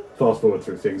fast forward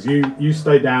through things. You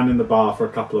stay down in the bar for a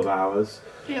couple of hours.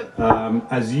 Yep.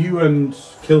 As you and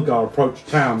Kilgar approach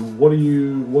town, what are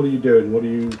you doing?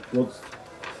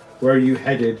 Where are you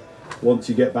headed once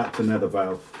you get back to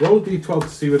Nethervale? Roll a d12 to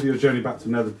see whether your journey back to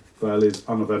Nethervale is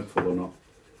uneventful or not.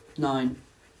 9.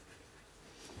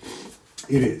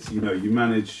 It is. You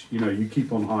manage. You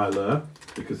keep on high alert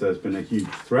because there's been a huge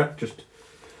threat. Just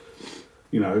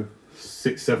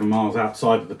 6-7 miles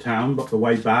outside of the town, but the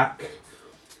way back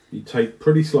you take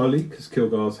pretty slowly because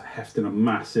Kilgar's hefting a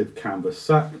massive canvas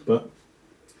sack. But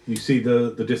you see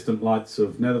the distant lights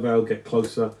of Nethervale get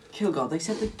closer. Kilgar, they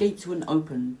said the gates wouldn't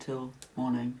open till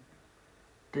morning,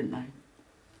 didn't they?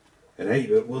 It ain't,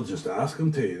 but we'll just ask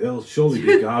them to. They'll surely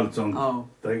be guards on Oh.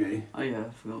 thingy. Oh yeah, I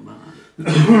forgot about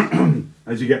that.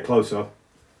 As you get closer,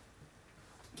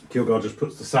 Kilgar just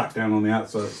puts the sack down on the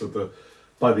outskirts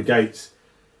by the gates.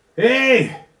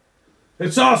 Hey!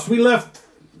 It's us! We left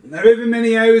however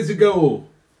many hours ago.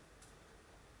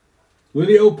 Will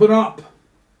you open up?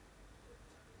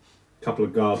 A couple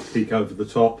of guards peek over the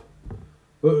top.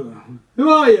 Who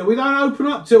are you? We don't open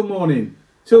up till morning.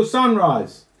 Till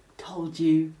sunrise. Told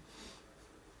you.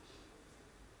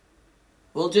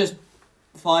 We'll just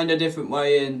find a different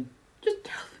way in. Just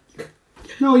tell them.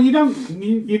 No, you don't.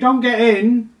 You don't get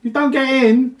in. You don't get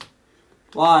in.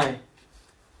 Why?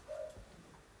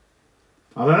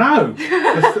 I don't know.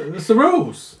 That's the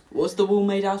rules. What's the wall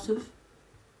made out of?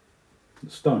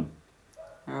 Stone.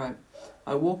 Alright.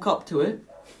 I walk up to it,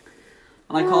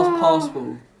 and I cast Pass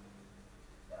Wall.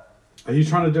 Are you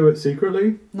trying to do it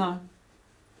secretly, No.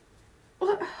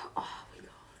 What? Oh my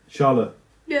god. Charlotte?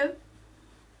 Yeah.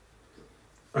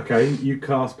 Okay, you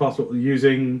cast password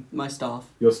using My staff.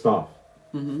 your staff.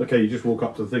 Mm-hmm. Okay, you just walk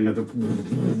up to the thing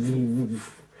and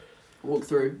Walk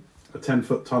through. a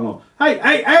 10-foot tunnel. Hey!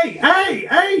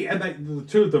 And the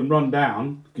two of them run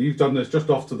down. You've done this just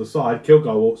off to the side.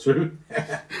 Kilgar walks through.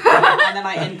 And then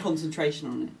I end concentration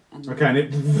on it. And Okay, and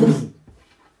it...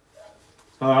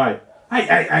 Alright.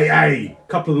 Hey!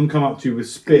 A couple of them come up to you with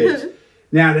spears.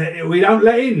 Now, we don't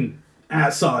let in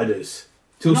outsiders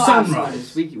till Not sunrise.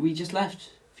 outsiders. We just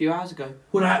left a few hours ago.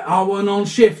 Well, I wasn't on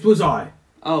shift, was I?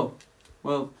 Oh,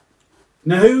 well,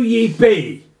 Now, who ye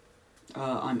be?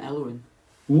 I'm Elwyn.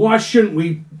 Why shouldn't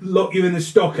we lock you in the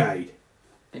stockade?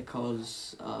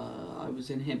 Because I was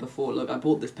in here before. Look, I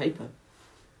bought this paper.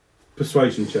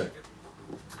 Persuasion check.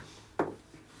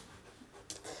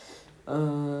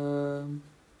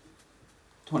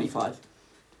 25.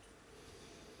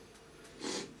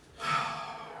 I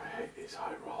hate these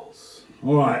high rolls.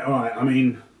 Alright. I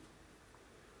mean,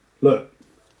 look.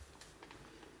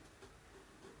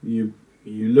 You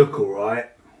look alright.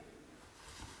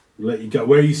 Let you go.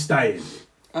 Where are you staying?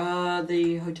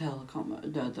 The hotel. I can't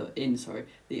remember. The inn. Sorry.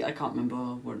 I can't remember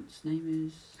what its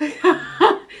name is.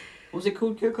 What was it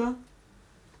called, Kilgar?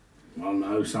 I don't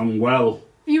know, some well.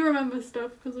 You remember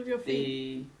stuff because of your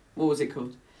feet. What was it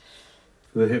called?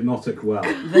 The hypnotic well.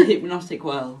 The Hypnotic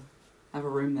Well. I have a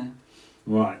room there.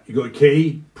 Right, you got a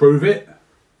key? Prove it?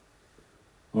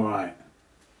 Alright.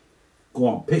 Go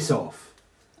on, piss off.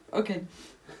 Okay.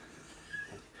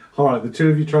 Alright, the two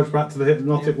of you trudge back to the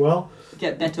hypnotic well.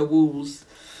 Get better walls.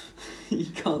 You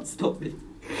can't stop me.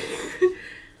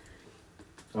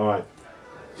 Alright.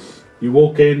 You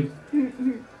walk in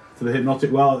to the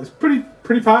hypnotic well. It's pretty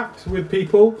packed with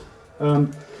people.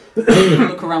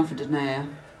 Look around for Danae.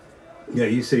 Yeah,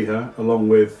 you see her along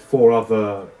with 4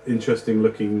 other interesting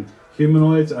looking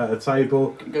humanoids at a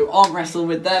table. Go arm wrestle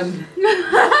with them.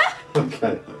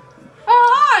 Okay.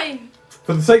 Oh, hi!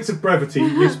 For the sakes of brevity,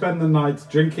 you spend the night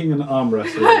drinking and arm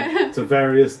wrestling to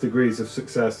various degrees of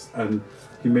success and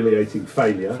humiliating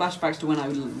failure. Flashbacks to when I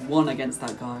won against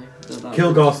that guy.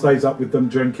 Kilgar stays up with them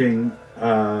drinking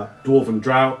Dwarven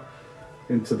Drought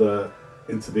into the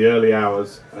early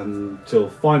hours until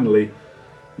finally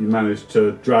you manage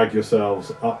to drag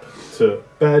yourselves up to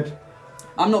bed.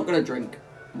 I'm not gonna drink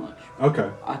much. Okay,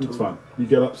 At that's all. fine. You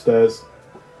get upstairs,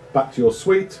 back to your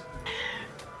suite,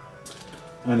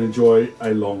 and enjoy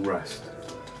a long rest.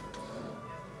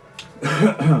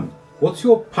 What's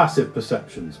your passive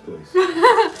perceptions, please?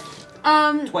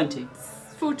 20.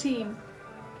 14.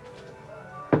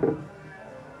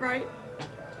 Right?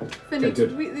 Okay,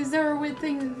 good. Is there a weird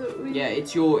thing that we... Yeah,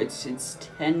 it's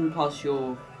 10 plus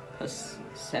your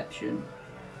perception.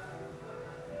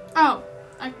 Oh,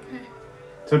 okay.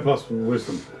 10 plus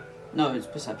wisdom. No, it's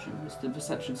perception. It's the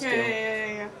perception skill.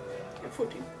 Yeah.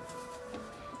 14.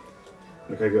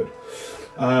 Okay, good.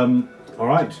 All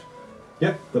right.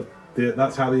 Yep,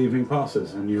 that's how the evening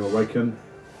passes, and you awaken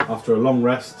after a long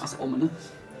rest That's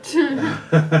ominous. in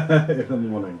the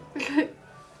morning. Okay.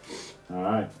 All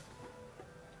right.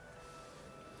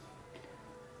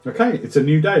 Okay, it's a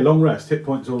new day, long rest, hit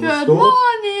points all Good restored.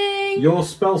 morning! Your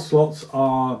spell slots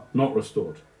are not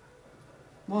restored.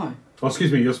 Why? Oh,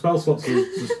 excuse me, your spell slots are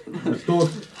restored.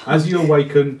 As you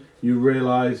awaken, you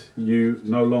realise you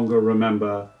no longer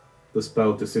remember the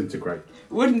spell Disintegrate.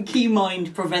 Wouldn't Key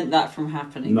Mind prevent that from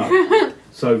happening? No.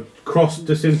 So cross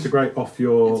Disintegrate off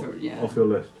your Yeah. off your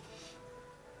list.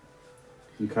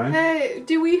 Okay. Hey,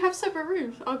 do we have separate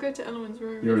rooms? I'll go to Elwyn's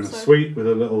room. You're in a so. suite with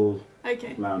a little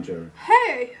Okay. lounge area.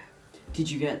 Hey! Did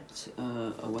you get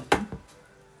a weapon?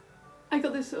 I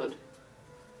got this sword.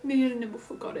 Me and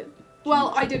Nimblefoot got it.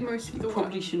 Well, I did most of the You work.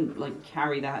 probably shouldn't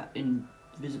carry that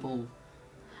invisible.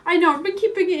 I know, I've been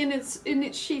keeping it in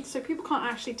its sheath so people can't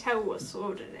actually tell what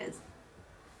sword it is.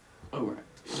 Oh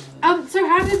right. So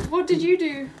what did you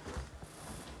do?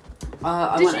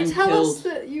 I Did went you and tell killed. us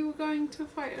that you were going to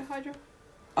fight a Hydra?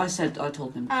 I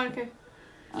told him. Ah, okay.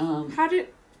 How did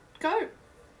it go?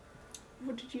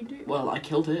 What did you do? Well, I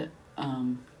killed it.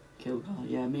 Kilgar.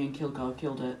 Yeah, me and Kilgar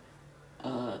killed it.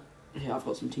 Here, I've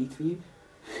got some teeth for you.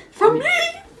 From me!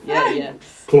 Yeah.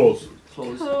 Claws.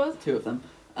 Claws. Claws. 2 of them.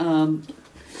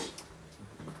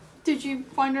 Did you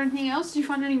find anything else? Did you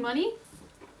find any money?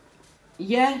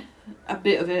 Yeah, a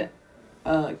bit of it.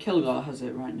 Kilgar has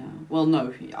it right now. Well,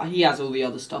 no, he has all the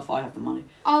other stuff. I have the money.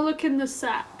 I'll look in the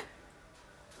sack.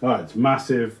 Alright, it's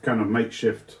massive kind of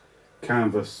makeshift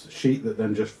canvas sheet that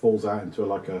then just falls out into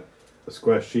like a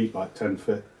square sheet, like 10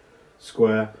 foot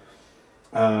square,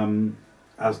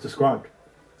 as described.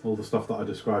 All the stuff that I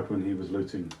described when he was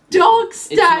looting. Dog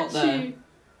not there. statue!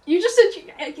 You just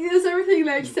said there's everything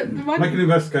there except the money. Make an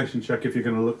investigation check if you're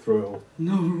going to look through it all.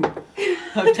 No.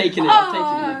 I've taken it.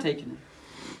 I've taken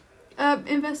it.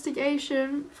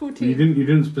 Investigation 14. You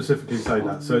didn't specifically say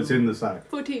that, so it's in the sack.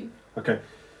 14. Okay.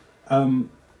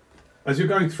 As you're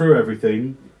going through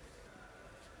everything,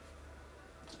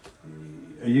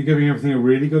 are you giving everything a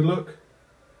really good look?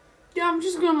 Yeah, I'm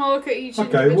just gonna look at each.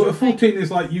 Okay, well, a 14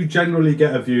 is like you generally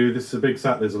get a view. This is a big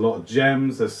sack. There's a lot of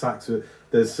gems. There's sacks.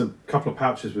 There's a couple of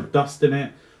pouches with dust in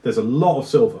it. There's a lot of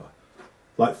silver,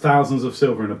 like thousands of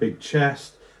silver in a big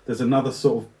chest. There's another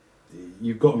sort of.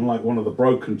 You've gotten like one of the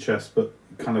broken chests, but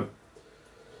kind of.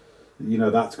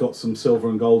 That's got some silver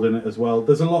and gold in it as well.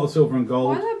 There's a lot of silver and Why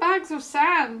gold. are there bags of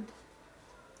sand?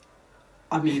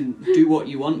 I mean, do what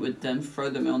you want with them. Throw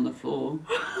them on the floor.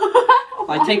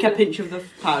 I take a pinch of the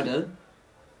powder,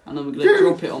 and I'm going to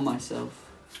drop it on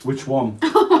myself. Which one?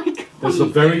 Oh my god. There's the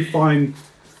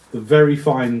very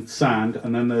fine sand,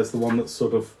 and then there's the one that's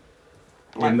sort of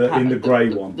in the grey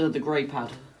one. The grey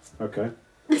powder. Okay.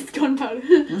 It's gunpowder.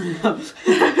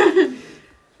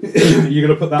 You're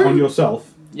gonna put that on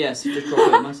yourself. Yes, just drop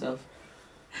it on myself.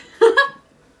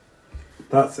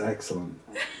 That's excellent.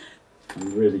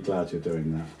 I'm really glad you're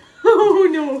doing that. Oh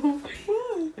no.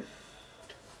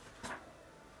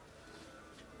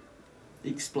 The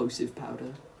explosive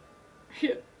powder.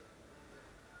 Yeah.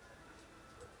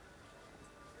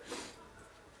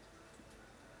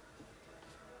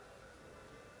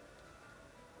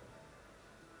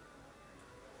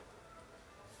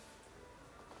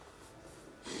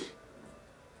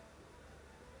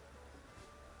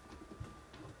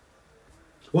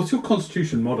 What's your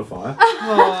constitution modifier?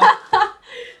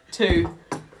 2.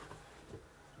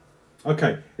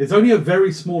 Okay, it's only a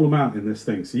very small amount in this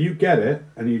thing, so you get it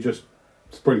and you just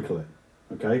sprinkle it.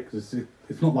 Okay, because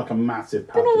it's not like a massive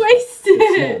pouch. Don't waste it.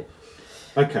 It's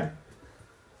small. Okay.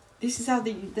 This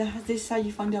is how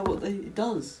you find out what it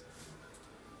does.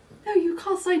 No, you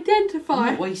can't I'm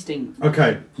identify. not wasting.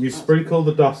 Okay, you sprinkle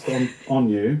the dust on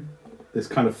you. This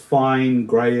kind of fine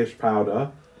greyish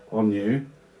powder on you.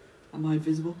 Am I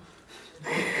invisible?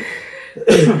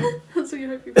 That's what you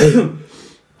hope you.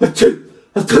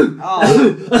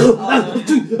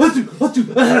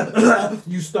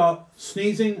 You start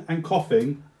sneezing and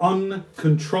coughing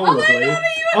uncontrollably.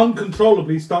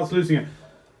 Uncontrollably starts losing it.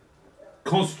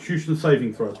 Constitution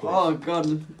saving throw, please. Oh god,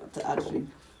 I'm about to actually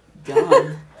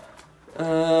die.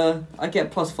 I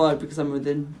get +5 because I'm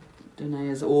within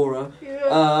Danae's aura.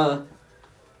 Yeah.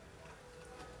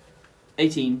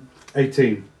 18.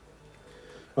 18.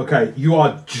 Okay, you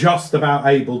are just about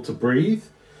able to breathe.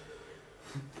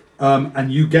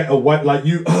 And you get away, like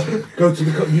you go to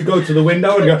the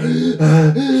window and you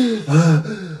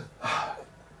go.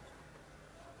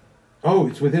 Oh,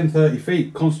 it's within 30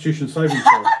 feet. Constitution saving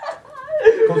throw.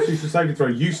 Constitution saving throw.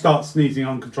 You start sneezing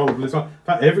uncontrollably as well. In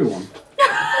fact, everyone.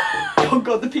 Oh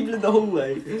god, the people in the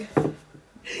hallway.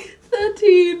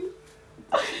 13.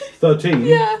 13.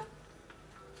 Yeah.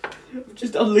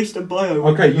 Just unleashed a bio.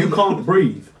 Okay, you can't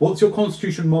breathe. What's your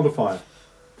Constitution modifier?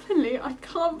 Finley, I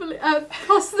can't believe.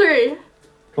 +3.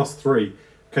 +3.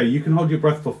 Okay, you can hold your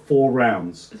breath for 4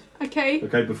 rounds. Okay.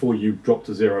 Okay, before you drop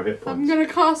to 0 hit points. I'm gonna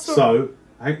cast. So,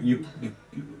 you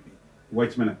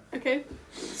wait a minute. Okay.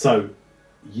 So,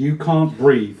 you can't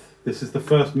breathe. This is the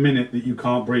first minute that you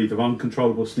can't breathe of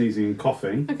uncontrollable sneezing and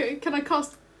coughing. Okay. Can I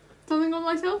cast something on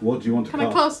myself? What do you want to Can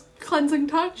cast? I cast cleansing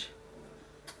touch?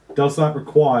 Does that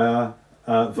require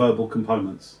verbal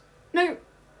components? No.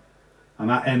 And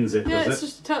that ends it, Yeah, does it's it?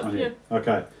 just a touch. On Yeah. you?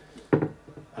 Okay.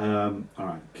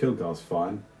 Alright, Kilgar's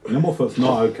fine. Nimblefoot's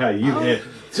not okay. You hear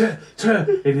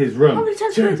in his room. How many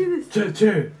times can I do this? He's-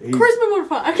 Charisma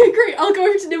modifier. Okay, great. I'll go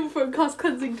over to Nimblefoot and cast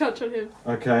cleansing touch on him.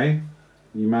 Okay.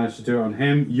 You managed to do it on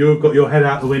him. You've got your head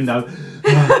out the window.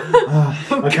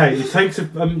 Okay, it takes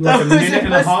like a minute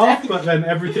and a half, but then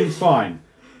everything's fine.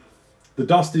 The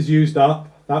dust is used up.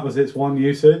 That was its one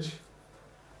usage.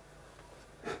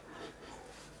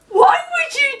 Why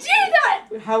would you do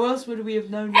that, How else would we have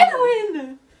known? Elwyn?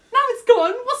 Now it's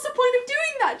gone. What's the point of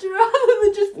doing that, rather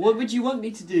than just What would you want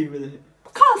me to do with it?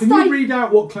 cast? Can you read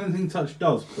out what cleansing touch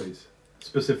does, please?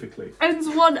 specifically? Ends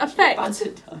one About effect to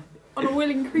die. on a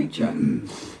willing creature.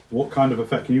 What kind of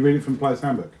effect? Can you read it from Player's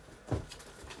Handbook?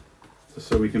 Just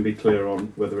so we can be clear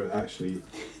on whether it actually...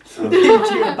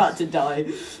 You're about to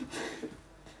die.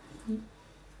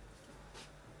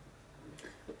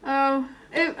 Oh,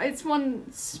 it's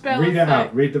one spell read it effect.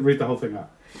 out. Read the whole thing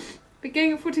out.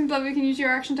 Beginning at 14th level, you can use your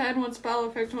action to add one spell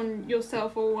effect on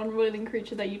yourself or one willing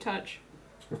creature that you touch.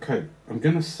 Okay, I'm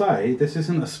going to say this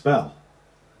isn't a spell.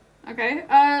 Okay,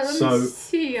 let So, me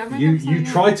see. I might You have something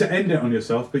tried else. to end it on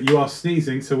yourself, but you are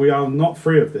sneezing, so we are not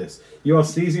free of this. You are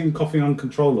sneezing and coughing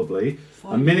uncontrollably.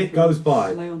 A minute goes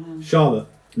by. Lay on hands. Charlotte,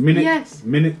 minute Yes.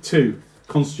 minute 2,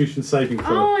 Constitution saving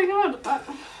throw. Oh my god.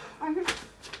 I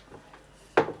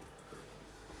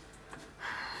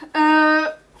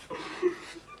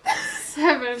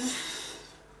 7.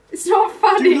 It's not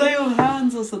funny. Do lay on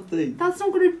hands or something. That's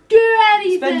not gonna do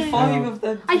anything. Spend 5 of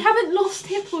them. I haven't lost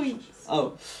hit points.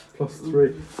 Oh.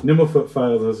 +3. Nimblefoot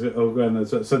failed as it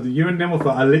so you and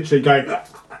Nimblefoot are literally going Dancing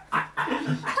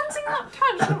that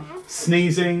touch.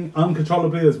 sneezing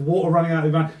uncontrollably. There's water running out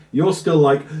of your mouth. You're still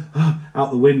like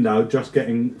out the window, just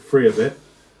getting free of it.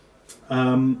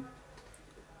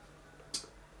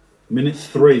 Minute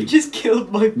 3. Just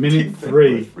killed my Minute big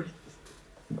 3. friend.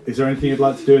 Is there anything you'd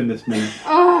like to do in this minute?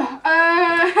 I'm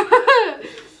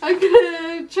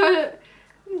gonna try to.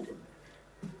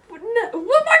 No,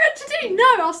 what am I meant to do? No,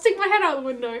 I'll stick my head out the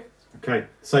window. Okay,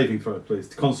 saving throw, please.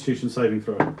 Constitution saving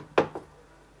throw.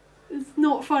 It's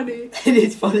not funny. It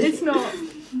is funny. It's not.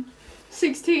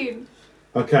 16.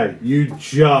 Okay, you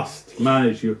just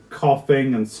managed. You're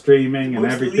coughing and streaming and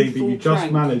Most everything, but you lethal just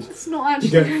prank. managed It's not to actually.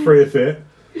 get free of it.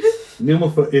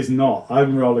 Nimblefoot is not.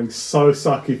 I'm rolling so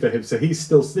sucky for him, so he's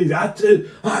still sneezing. I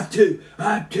have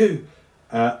to.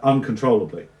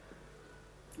 Uncontrollably.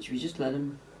 Should we just let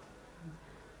him?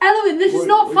 Eloin, this is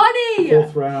not funny!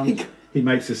 4th round, he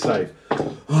makes his save.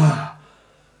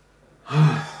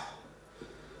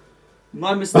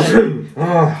 My mistake.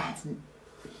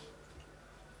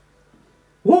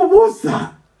 What was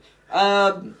that?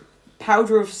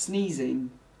 Powder of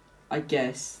sneezing. I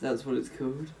guess that's what it's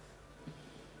called.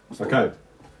 Okay.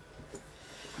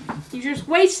 You just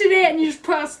wasted it and you just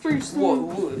put us through some.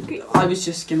 What? I was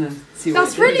just gonna see what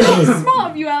That's it really did.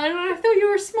 smart of you, Alan. I thought you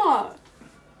were smart.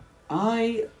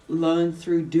 I learned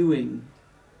through doing.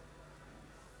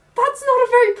 That's not a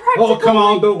very practical. Oh, come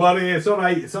on, don't worry. It's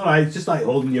alright. It's alright. It's just like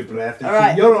holding your breath.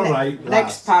 Alright, You're alright.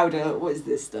 Next powder. What is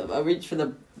this stuff? I reach for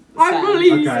the. I'm sand.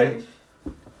 releasing. Okay.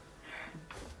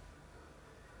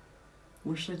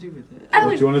 What should I do with it? What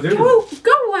do you want to do?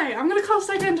 Go away. I'm going to cast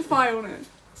Identify on it.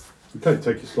 Okay,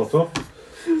 take your slot off.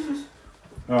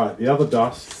 Alright, the other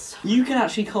dust. You can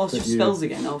actually cast your But you- spells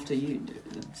again after you do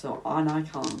them, so and I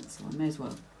can't, so I may as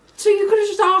well. So you could have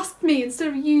just asked me instead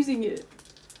of using it.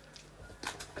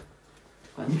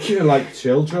 You're like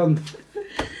children.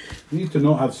 You need to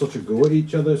not have such a go at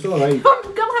each other. It's alright. I'm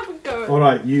going to have a go.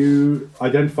 Alright, you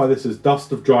identify this as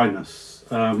dust of dryness.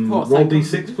 What, Roll thank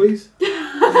d6, please.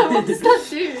 What does that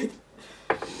do?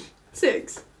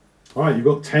 6. Alright, you've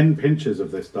got 10 pinches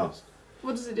of this dust.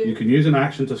 What does it do? You can use an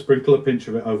action to sprinkle a pinch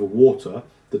of it over water.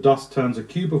 The dust turns a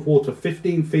cube of water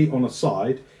 15 feet on a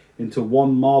side into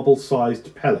one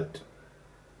marble-sized pellet.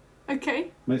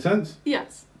 Okay. Make sense?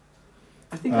 Yes.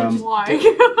 I think I just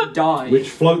Why? die. Which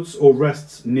floats or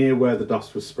rests near where the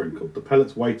dust was sprinkled. The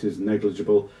pellet's weight is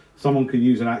negligible. Someone can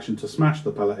use an action to smash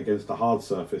the pellet against a hard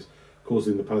surface,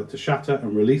 causing the pellet to shatter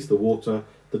and release the water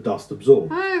the dust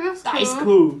absorbed. Oh, that's That cool. is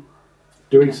cool.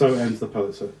 Doing so ends the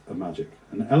pellet's a magic.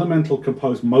 An elemental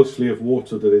composed mostly of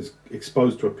water that is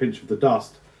exposed to a pinch of the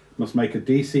dust must make a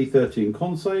DC 13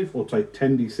 con save or take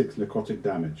 10d6 necrotic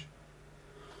damage.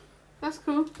 That's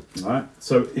cool. Right.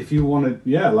 So if you wanted,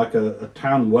 like a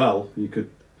town well, you could,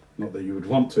 not that you would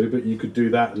want to, but you could do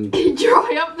that and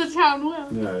Dry up the town well.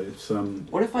 yeah, it's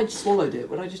What if I swallowed it?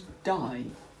 Would I just die?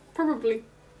 Probably.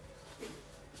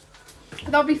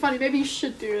 That would be funny. Maybe you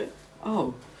should do it.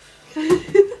 Oh.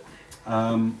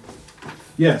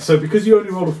 yeah. So because you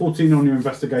only rolled a 14 on your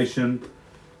investigation,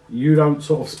 you don't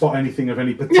sort of spot anything of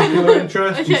any particular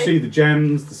interest. You Okay. see the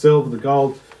gems, the silver, the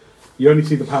gold. You only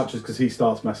see the pouches because he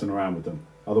starts messing around with them.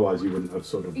 Otherwise, you wouldn't have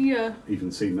sort of Yeah.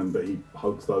 even seen them. But he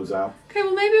hugs those out. Okay,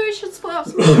 well maybe we should split up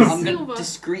some I'm going to silver.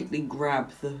 discreetly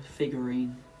grab the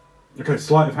figurine. Okay,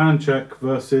 sleight of hand check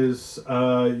versus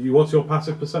you. What's your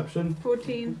passive perception?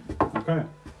 14. Okay,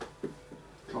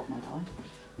 Drop my die.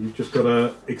 you've just got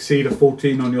to exceed a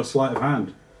 14 on your sleight of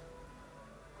hand.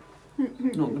 Not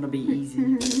going to be easy.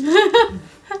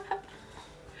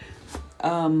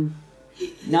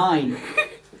 9.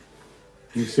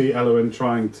 You see Eloin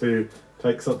trying to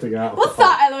take something out. Of What's the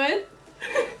pot. that,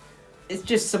 Eloin? It's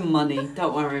just some money.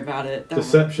 Don't worry about it. Don't worry.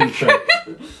 Deception check.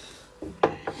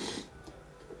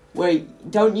 Wait,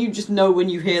 don't you just know when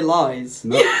you hear lies?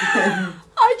 No.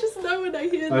 I just know when I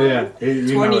hear that. Oh yeah,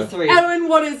 you know it. 23. Edwin,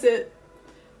 what is it?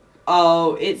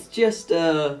 Oh, it's just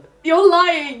You're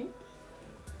lying.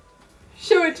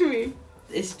 Show it to me.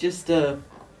 it's just No,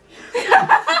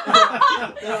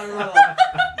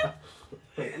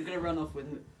 I'm gonna run off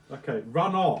with it. Okay,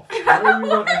 run off. Where are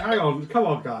you running? Hang on, come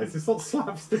on, guys. It's not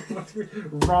slapstick.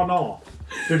 Run off.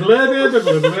 Not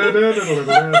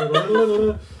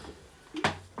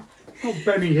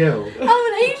Benny Hill. Edwin,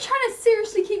 are you trying to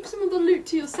seriously keep some of the loot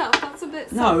to yourself? That's a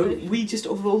bit No, selfish. we just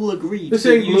all agreed This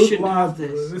that ain't you loot, shouldn't lad. have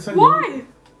this. This ain't Why?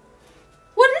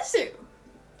 What is it?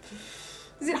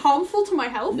 Is it harmful to my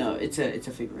health? No, it's a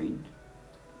figurine.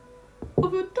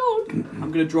 Of a dog? I'm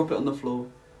gonna drop it on the floor.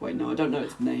 Wait, no, I don't know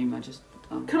its name. I just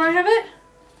Can I have it?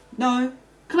 No,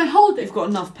 Can I hold it? you've got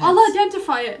enough pets. I'll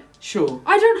identify it. Sure.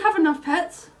 I don't have enough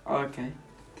pets. Oh, okay.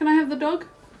 Can I have the dog?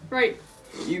 Right.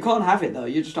 You can't have it though.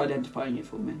 You're just identifying it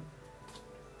for me.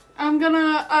 I'm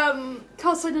gonna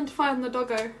cast identify on the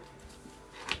doggo.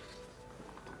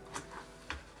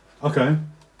 Okay.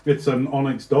 It's an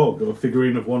onyx dog, a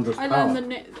figurine of wondrous I power.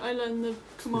 learned the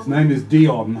command. His name is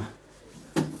Dion.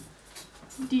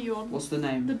 Dion. What's the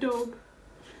name? The dog.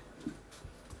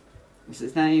 What's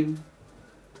his name?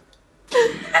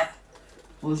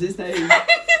 What's his name?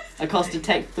 I cast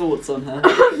detect thoughts on her.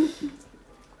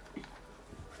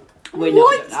 Wait, no,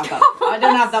 What? I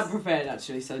don't have that prepared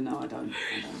actually, so no, I don't.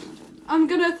 I'm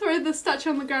gonna throw the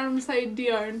statue on the ground and say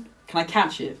Dion. Can I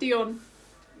catch it? Dion.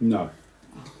 No.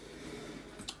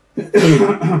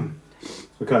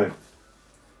 Okay.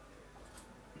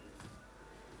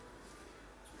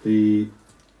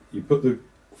 You put the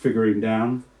figurine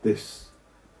down, this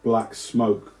black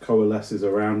smoke coalesces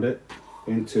around it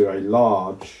into a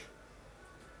large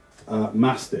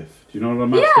mastiff. Do you know what a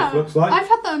mastiff looks like? I've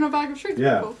had that in a bag of treats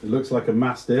Yeah, before. it looks like a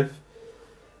mastiff.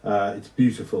 It's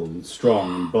beautiful and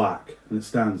strong and black, and it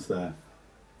stands there.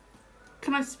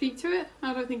 Can I speak to it?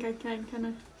 I don't think I can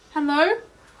I? Hello?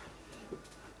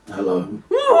 Hello.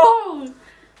 Whoa!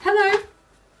 Hello?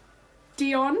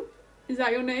 Dion? Is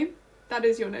that your name? That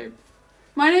is your name.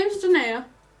 My name's Danaea.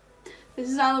 This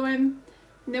is Alwyn,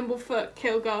 Nimblefoot,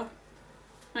 Kilgar.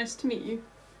 Nice to meet you.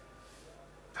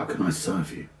 How can I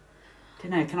serve you?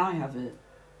 Danae, can I have it?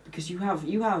 Because you have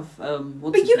what's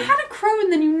But his you name? had a crow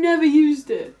and then you never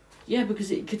used it. Yeah, because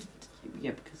it could.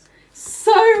 Yeah, because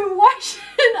So why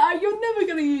shouldn't I? You're never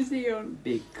gonna use Dion.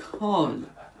 because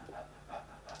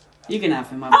you can have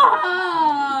him.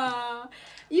 Ah!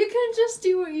 You can just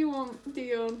do what you want,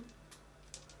 Dion.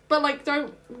 But like,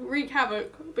 don't wreak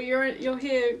havoc. But you're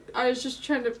here. I was just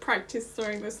trying to practice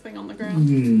throwing this thing on the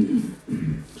ground.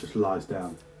 Just lies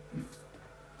down.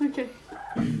 Okay.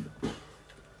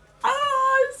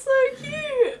 Ah, it's so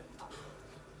cute.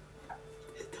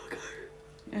 It's doggo.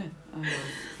 Yeah.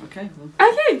 Okay. Well,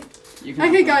 Okay. you can.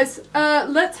 Okay, have guys.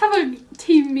 Let's have a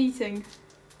team meeting.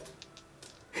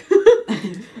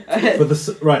 that. For the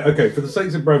for the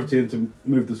sake of brevity and to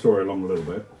move the story along a little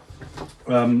bit,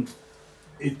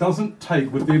 it doesn't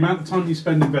take, with the amount of time you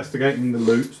spend investigating the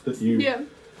loot that you, Yeah.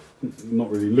 not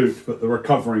really loot, but the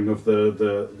recovering of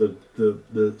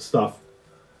the stuff,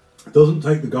 it doesn't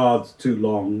take the guards too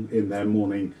long in their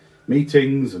morning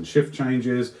meetings and shift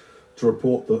changes to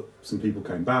report that some people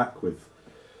came back with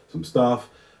some stuff,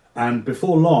 and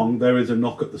before long there is a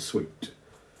knock at the suite.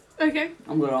 Okay.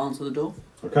 I'm going to answer the door.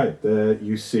 Okay, there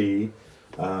you see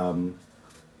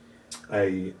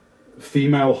a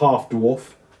female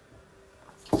half-dwarf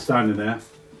standing there,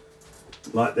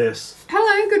 like this.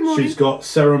 Hello. Good morning. She's got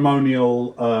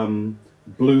ceremonial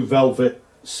blue velvet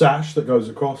sash that goes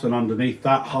across, and underneath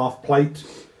that, half plate.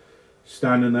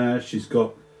 Standing there, she's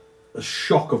got a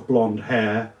shock of blonde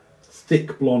hair,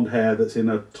 thick blonde hair that's in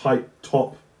a tight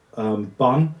top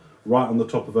bun, right on the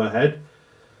top of her head.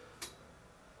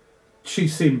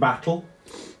 She's seen battle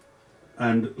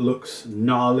and looks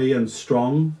gnarly and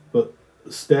strong, but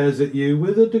stares at you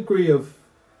with a degree of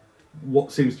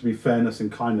what seems to be fairness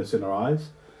and kindness in her eyes.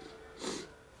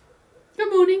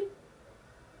 Good morning.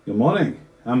 Good morning.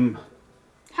 How can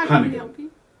we Hannigan. help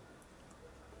you?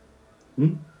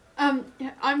 Hmm?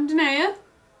 Yeah, I'm Danaea.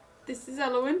 This is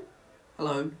Elowin.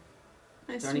 Hello.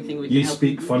 Nice Is there to anything meet we can You help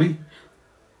speak you? funny?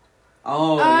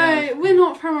 Oh, yeah. We're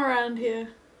not from around here.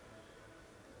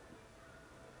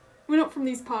 We're not from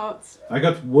these parts. I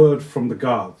got word from the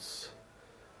guards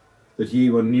that ye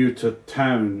were new to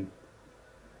town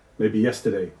maybe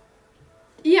yesterday,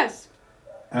 Yes.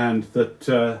 and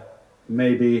that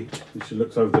maybe, and she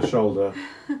looks over the shoulder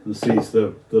and sees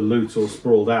the loot all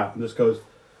sprawled out and just goes,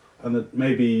 and that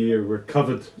maybe you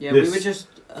recovered Yeah, this we were just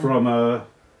from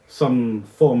some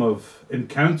form of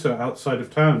encounter outside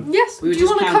of town. Yes. We were Do you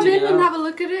just want to come counting in it and out. have a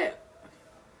look at it?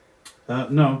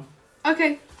 No.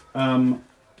 Okay. I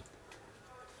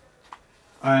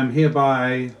am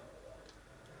hereby,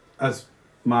 as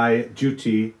my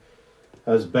duty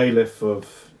as bailiff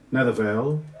of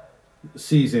Nethervale,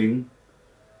 seizing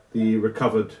the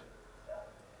recovered,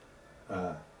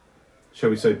 shall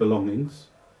we say, belongings.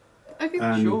 Okay.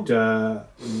 And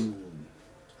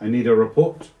I need a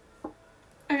report.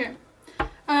 Okay.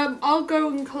 I'll go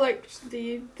and collect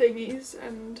the thingies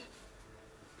and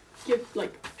start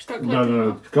collecting No.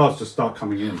 them. Guards just start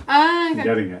coming in Ah, and okay.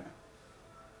 getting it.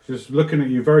 Just looking at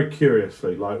you very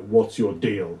curiously, like, what's your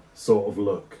deal sort of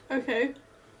look. Okay.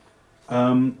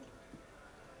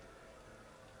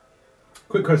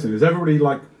 Quick question, is everybody,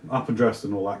 like, up and dressed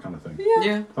and all that kind of thing? Yeah.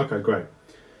 Yeah. Okay, great.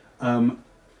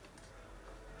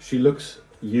 She looks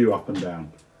you up and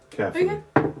down carefully.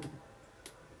 Okay.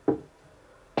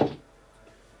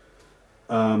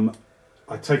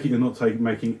 I take it you're not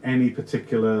making any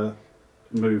particular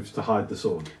moves to hide the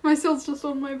sword. My sword's just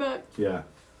on my back. Yeah.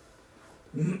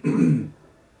 Do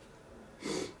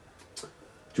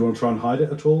you want to try and hide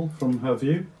it at all from her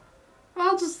view?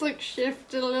 I'll just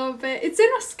shift it a little bit. It's in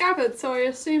a scabbard, so I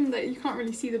assume that you can't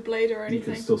really see the blade or You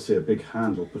anything. can still see a big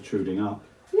handle protruding up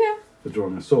Yeah. for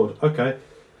drawing a sword. Okay.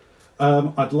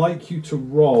 I'd like you to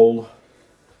roll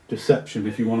deception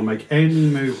if you want to make any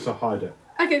move to hide it.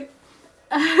 Okay.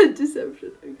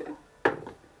 Deception. Okay.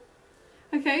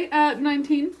 Okay.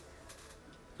 19.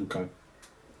 Okay.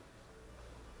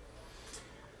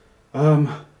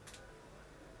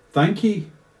 Thank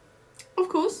you. Of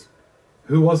course.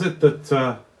 Who was it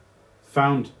that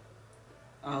found?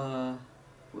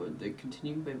 What, they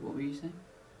continue, babe, what were you saying?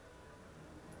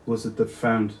 Was it that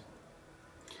found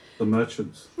the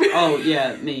merchants? Oh,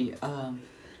 yeah, me.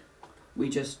 We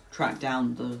just tracked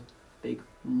down the big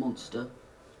monster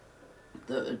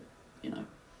that,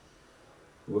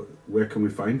 Where can we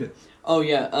find it? Oh,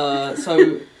 yeah, so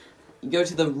you go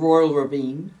to the Royal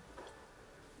Ravine,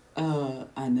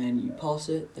 and then you pass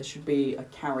it. There should be a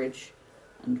carriage,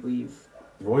 and we've...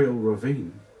 Royal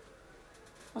Ravine.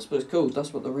 That's what it's called.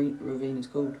 That's what the ravine is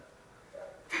called.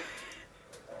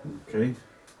 Okay.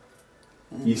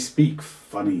 You speak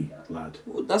funny, lad.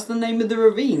 Well, that's the name of the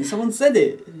ravine. Someone said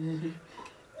it.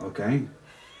 Okay.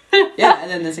 Yeah, and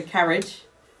then there's a carriage,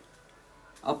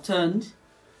 upturned,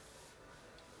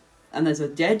 and there's a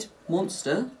dead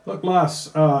monster. Look,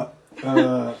 lass. Okay.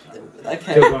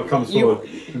 Kilgar comes forward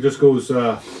and just goes,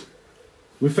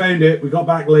 we found it, we got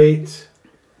back late.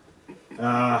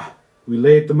 We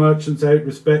laid the merchants out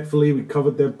respectfully, we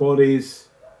covered their bodies.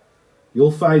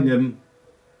 You'll find them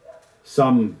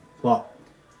 2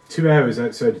 hours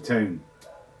outside of town.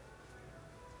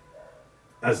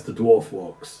 As the dwarf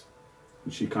walks.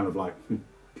 And she kind of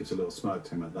gives a little smirk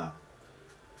to him at that.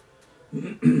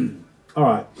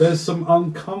 Alright, there's some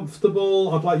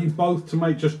uncomfortable. I'd like you both to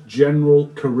make just general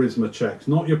charisma checks.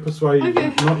 Not your persuasion,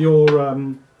 Okay. not your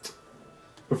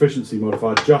proficiency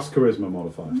modifier, just charisma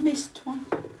modifier. Missed one.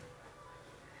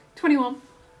 21.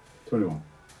 21.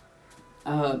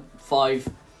 5.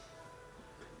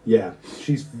 Yeah,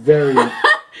 she's very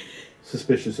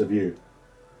suspicious of you.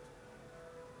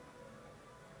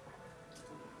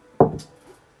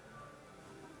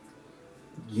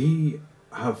 Ye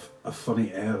have a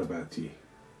funny air about ye.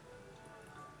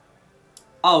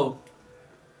 Oh.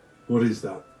 What is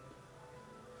that?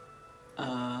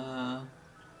 Well,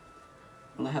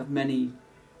 I have many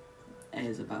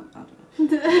airs about. I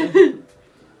don't know.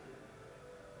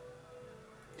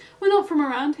 We're not from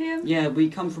around here. Yeah, we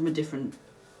come from a different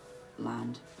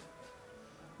land.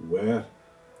 Where?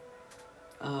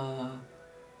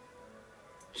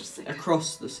 Just like,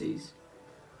 Across the seas.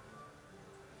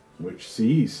 Which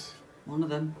seas? One of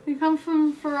them. we come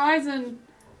from Verizon.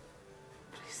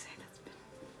 Please say that's been.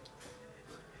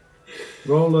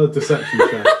 Roll a deception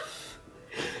check.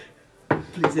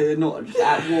 Please say they're not just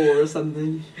at war or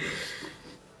something.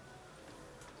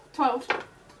 12.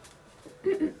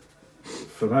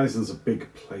 Verizon's a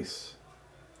big place.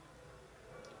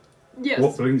 Yes.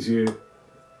 What brings you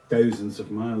thousands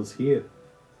of miles here?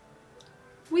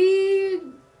 We,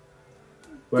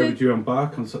 Why would you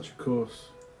embark on such a course?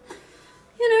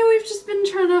 we've just been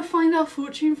trying to find our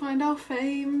fortune, find our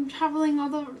fame, travelling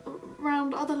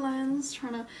around other lands,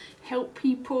 trying to help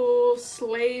people,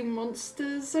 slay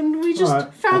monsters, and we just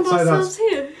Alright, found I'd say ourselves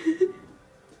here.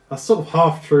 That's sort of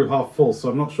half true, half false, so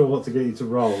I'm not sure what to get you to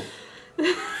roll.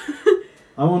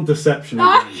 I want deception.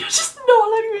 Ah, again. you're just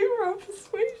not letting me roll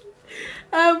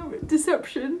persuasion.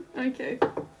 Deception. Okay.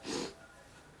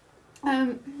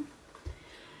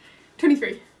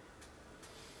 23.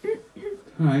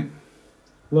 Alright.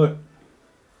 Look.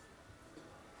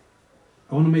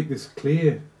 I want to make this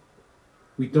clear.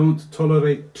 We don't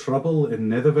tolerate trouble in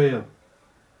Nethervale.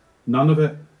 None of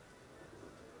it.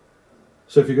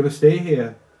 So if you're going to stay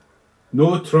here,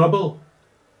 no trouble.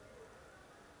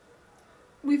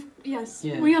 Yes,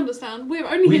 Yeah. we understand. We're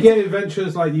only We here get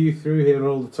adventurers like you through here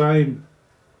all the time,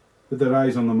 with their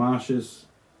eyes on the marshes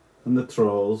and the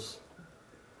trolls.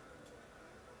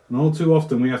 And all too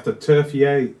often we have to turf you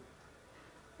out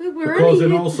we're for only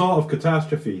causing here all sort of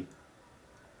catastrophe.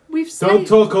 We've Don't saved...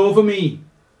 talk over me.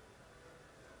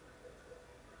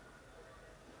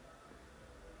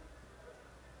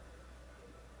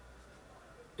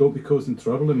 Don't be causing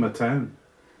trouble in my town.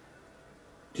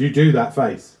 Do you do that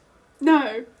face?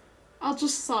 No, I'll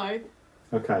just sigh.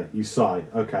 Okay, you sigh.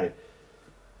 Okay.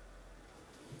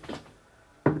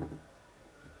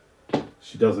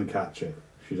 She doesn't catch it.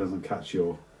 She doesn't catch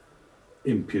your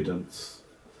impudence.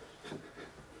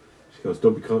 She goes,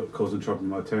 don't be causing trouble in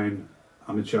my town.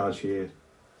 I'm in charge here.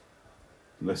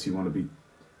 Unless you want to be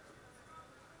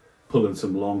pulling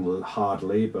some long, hard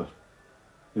labour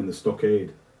in the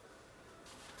stockade.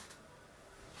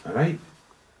 Alright?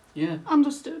 Yeah.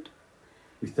 Understood.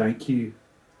 We thank you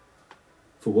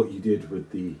for what you did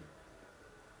with the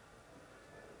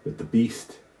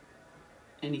beast.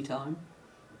 Anytime.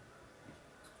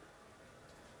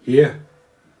 Here.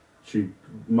 She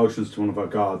motions to one of our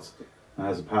guards and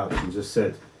has a pouch and just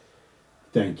said,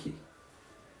 thank you.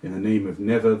 In the name of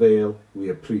Nevervale, we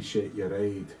appreciate your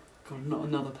aid. God, not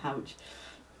another pouch.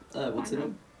 What's I it?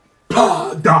 know.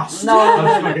 Dust! No.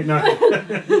 I'm fucking no.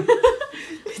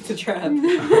 It's a trap.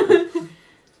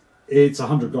 It's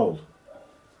 100 gold.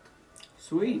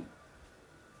 Sweet.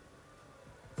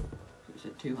 It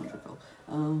said 200 gold.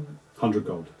 100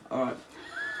 gold. Alright.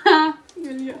 You're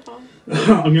gonna get harm.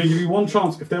 I'm going to give you one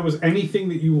chance. If there was anything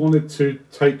that you wanted to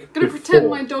take I'm gonna before... pretend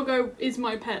my doggo is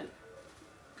my pet.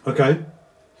 Okay.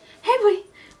 Hey boy,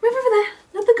 move over there.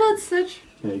 Let the guards search.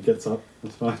 Yeah, he gets up.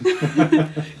 That's fine.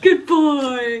 Good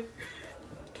boy.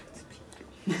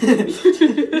 Don't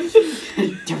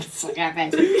suck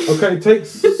at it. Okay, it takes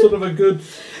sort of a good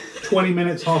 20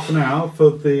 minutes, half an hour for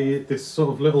this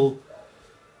little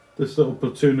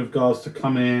platoon of guards to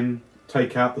come in,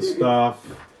 take out the stuff.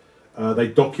 They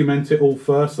document it all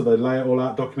first, so they lay it all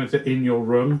out, document it in your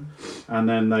room, and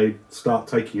then they start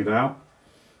taking it out.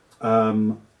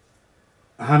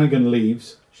 Hannigan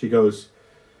leaves. She goes,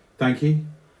 thank you.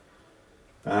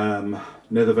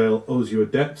 Nethervale owes you a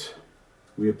debt.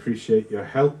 We appreciate your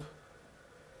help.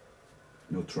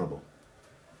 No trouble.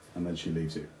 And then she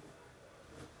leaves you.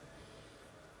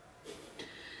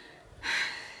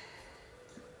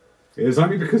 It was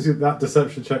only because that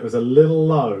deception check was a little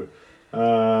low.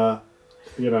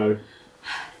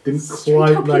 Didn't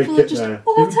Strange how quite make people are it just there. Didn't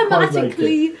quite make it.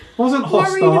 automatically Wasn't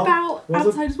worried hostile. about Wasn't-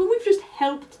 outsiders when we've just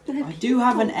helped their I do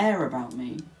have an people. air about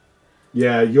me.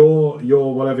 Yeah, your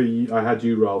whatever I had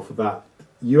you roll for that.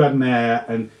 You had an air,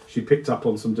 and she picked up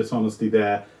on some dishonesty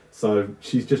there. So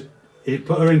it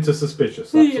put her into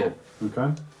suspicious. That's Yeah. all.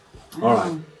 Okay. All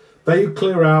right. They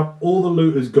clear out. All the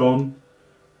loot is gone.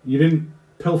 You didn't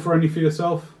pilfer any for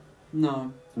yourself.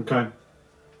 No. Okay.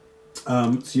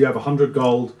 So you have 100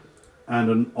 gold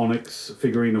and an onyx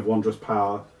figurine of wondrous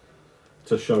power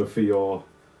to show for your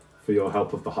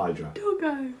help of the Hydra.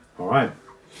 Doggo. All right.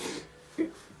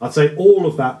 I'd say all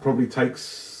of that probably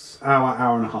takes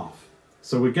hour and a half.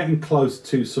 So we're getting close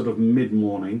to sort of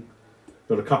mid-morning.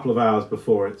 Got a couple of hours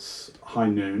before it's high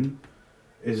noon.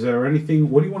 Is there anything?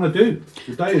 What do you want to do?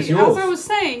 The day is yours. As I was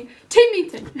saying, team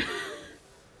meeting.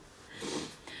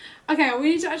 Okay, we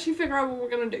need to actually figure out what we're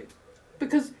gonna do,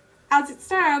 because as it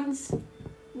stands,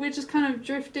 we're just kind of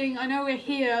drifting. I know we're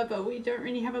here, but we don't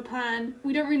really have a plan.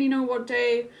 We don't really know what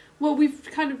day. Well, we've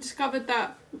kind of discovered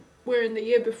that we're in the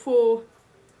year before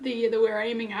the year that we're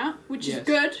aiming at, which is Yes.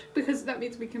 good because that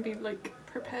means we can be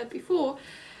prepared before.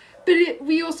 But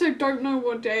we also don't know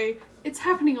what day it's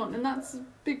happening on, and that's a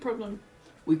big problem.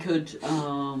 We could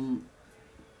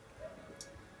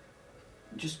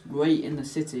just wait in the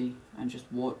city and just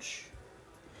watch.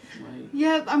 Wait.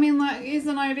 Yeah, I mean, that is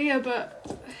an idea,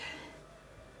 but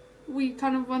we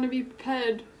kind of want to be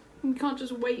prepared. We can't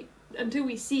just wait until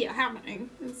we see it happening.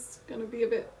 It's going to be a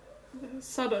bit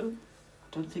sudden.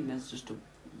 I don't think there's just a.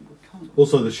 We can't.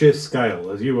 Also, the sheer scale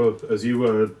as you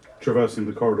were traversing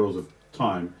the corridors of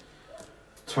time,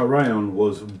 Tyrion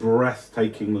was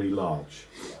breathtakingly large.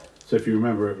 So if you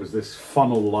remember, it was this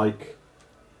funnel-like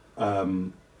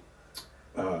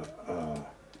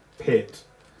pit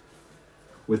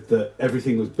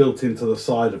everything was built into the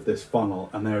side of this funnel,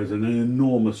 and there is an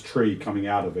enormous tree coming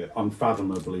out of it,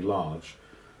 unfathomably large.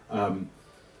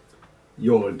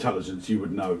 Your intelligence, you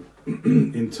would know.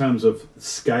 In terms of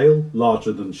scale,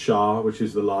 larger than Shah, which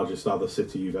is the largest other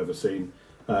city you've ever seen.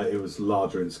 It was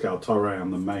larger in scale.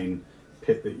 Torreon, the main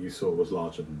pit that you saw, was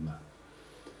larger than that.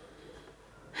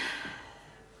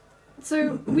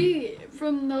 So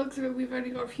from the looks of it, we've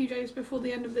only got a few days before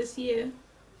the end of this year.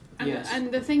 And, Yes.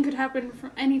 and the thing could happen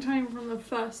from any time from the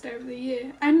first day of the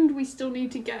year. And we still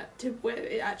need to get to where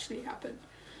it actually happened.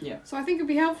 Yeah. So I think it'd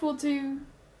be helpful to...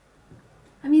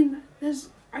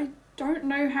 I don't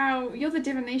know how... You're the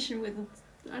divination wizard.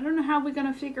 I don't know how we're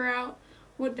going to figure out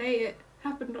what day it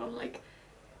happened on. Like,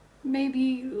 maybe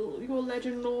your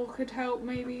legend lore could help,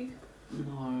 maybe.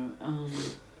 No,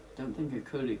 don't think it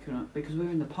could. It couldn't, because we're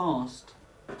in the past.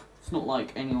 It's not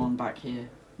like anyone back here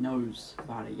knows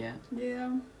about it yet.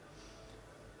 Yeah.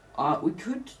 We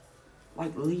could,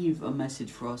 like, leave a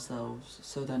message for ourselves,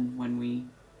 so then when we,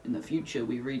 in the future,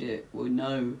 we read it, we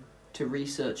know to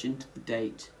research into the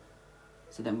date,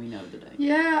 so then we know the date.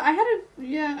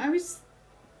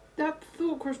 That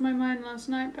thought crossed my mind last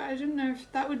night, but I didn't know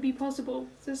if that would be possible.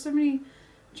 There's so many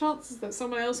chances that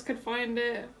someone else could find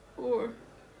it, or,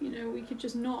 we could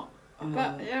just not.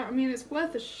 But, yeah, it's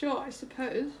worth a shot, I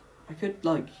suppose. I could,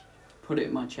 like, put it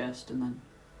in my chest and then...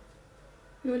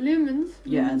 Your lumens?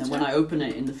 Yeah, and then Lumens when check. I open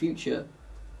it in the future...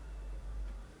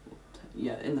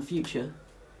 Yeah, in the future,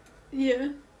 Yeah.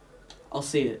 I'll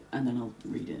see it, and then I'll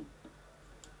read it.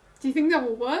 Do you think that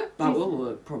will work? That will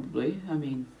work, probably. I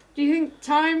mean... Do you think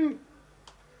time,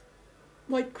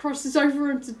 like, crosses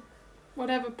over into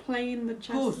whatever plane the chest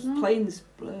Of course, is on?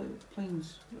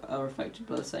 planes are affected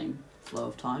by the same flow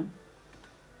of time.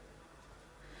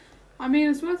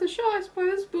 It's worth a shot, I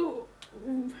suppose, but...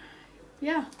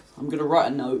 yeah. I'm going to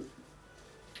write a note.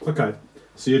 Okay,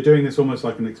 so you're doing this almost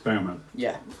like an experiment.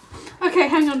 Yeah. Okay,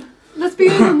 hang on. Let's be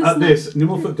on this At now. this,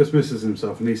 Nimblefoot dismisses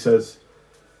himself and he says,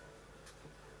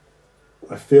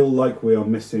 I feel like we are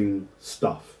missing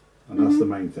stuff, and that's the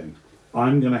main thing.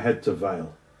 I'm going to head to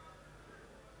Vale.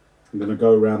 I'm going to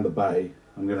go around the bay.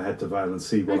 I'm going to head to Vale and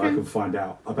see what I Okay. can find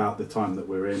out about the time that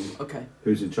we're in, Okay.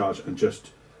 who's in charge, and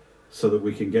just so that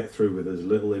we can get through with as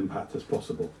little impact as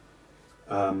possible.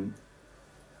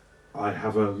 I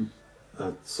have a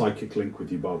psychic link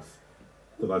with you both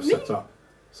that I've set up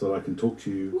so that I can talk to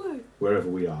you Whoa. wherever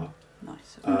we are.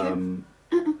 Nice.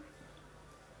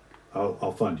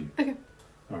 I'll find you. Okay.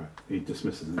 All right. He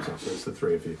dismisses himself, so it's the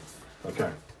three of you.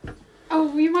 Okay.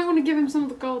 Oh, you might want to give him some of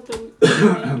the gold, though.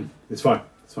 It's fine.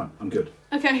 It's fine. I'm good.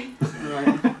 Okay. Alright.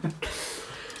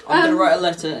 I'm going to write a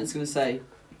letter and it's going to say...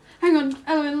 Hang on,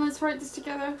 Ellen, let's write this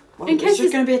together. Well, In it's case just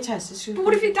it's... going to be a test. It's just But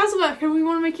what if it does work and we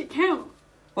want to make it count?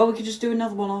 Well, we could just do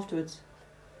another one afterwards.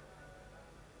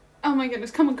 Oh my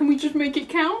goodness, come on, can we just make it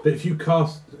count? But if you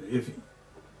cast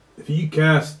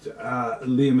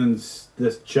Lehman's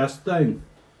this chest thing,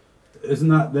 isn't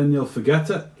that then you'll forget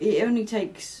it?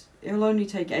 It'll only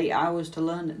take 8 hours to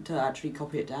learn it, to actually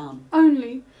copy it down.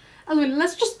 Only. Ellen,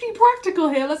 let's just be practical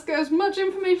here. Let's get as much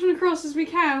information across as we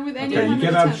can with any Okay, you amount get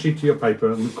of out a time. sheet of your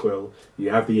paper and the quill. You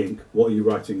have the ink. What are you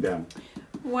writing down?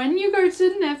 When you go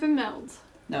to Nevermeld.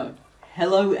 No.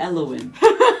 Hello, Elowin.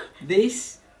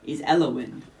 This is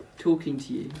Elowin talking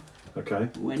to you. Okay.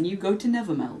 When you go to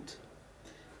Nevermelt,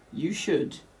 you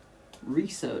should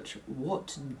research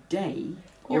what day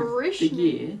of the Eurishnik.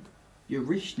 year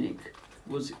Eurishnik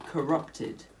was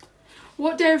corrupted.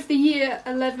 What day of the year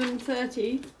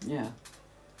 1130 Yeah.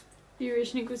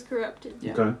 Eurishnik was corrupted?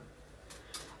 Yeah. Okay.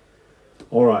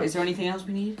 All right. Is there anything else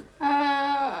we need?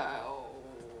 No.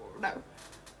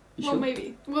 You Well, sure?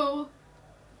 maybe. Well,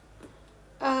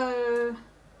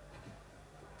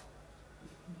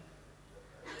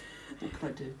 What can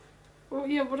I do? well,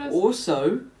 yeah, what else?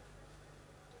 Also,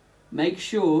 make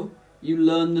sure you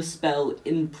learn the spell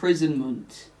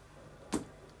imprisonment.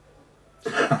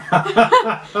 Okay.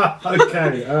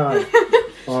 All right.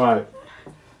 All right.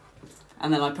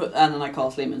 And then I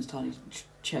cast Lehman's tiny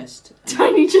chest.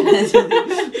 Tiny chest.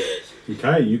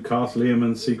 Okay. You cast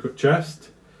Lehman's secret chest,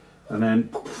 and then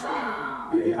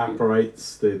it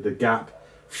apparates the gap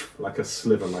like a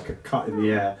sliver, like a cut in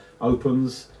the air,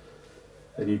 opens,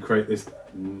 and you create this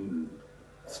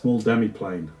small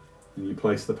demi-plane, and you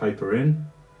place the paper in.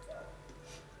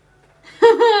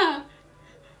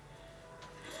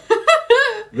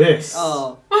 This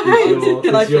Oh, is your,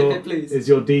 can I is your- flip it, please? is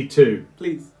your D2.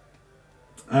 Please.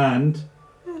 And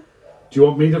do you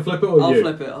want me to flip it or I'll you?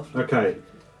 flip it. I'll flip Okay.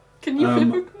 Can you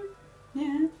Um, flip it? it.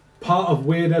 Yeah. Part of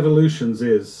Weird Evolutions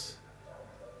is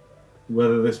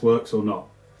whether this works or not.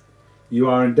 you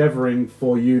are endeavouring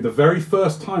for you the very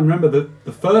first time. Remember,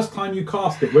 the first time you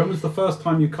cast it, when was the first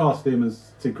time you cast him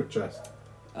as Secret Chest?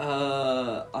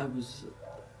 It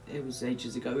was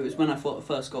ages ago. It was when I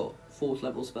first got 4th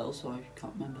level spells, so I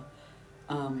can't remember.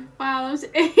 Wow, that was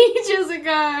ages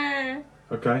ago.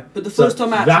 Okay. But the first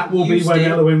time I actually that will be used when it-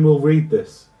 Elwyn will read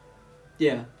this.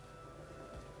 Yeah.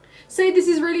 Say this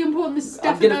is really important. This is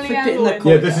I'm gonna definitely flip it in the Elwyn.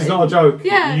 corner. Yeah, this is not a joke.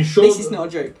 Yeah. You sure? This is not a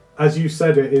joke. As you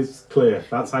said, it is clear.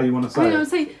 That's how you want to say I it. was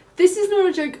saying, this is not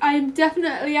a joke. I am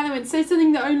definitely Elwyn. Say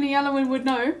something that only Elwyn would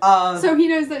know. So he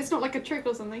knows that it's not like a trick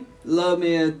or something.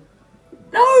 Lermir.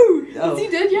 No! Oh. Is he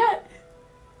dead yet?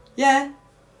 Yeah.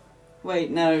 Wait,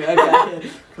 no. Okay.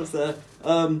 Because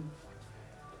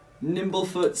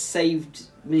Nimblefoot saved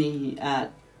me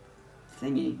at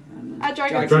thingy. At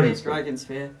Dragonsphere.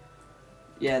 Dragonsphere.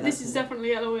 Yeah. This That's is it. definitely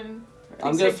Elwyn.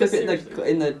 I'm gonna flip it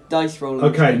in the dice roller.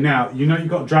 Okay, now you know you've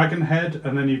got Dragon Head,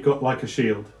 and then you've got like a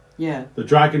shield. Yeah. The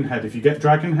Dragon Head. If you get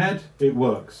Dragon Head, it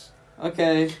works.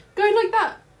 Okay. Going like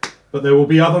that. But there will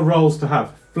be other rolls to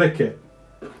have. Flick it.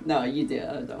 No, you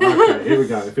did. Okay, here we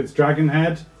go. If it's Dragon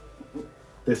Head,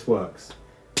 this works.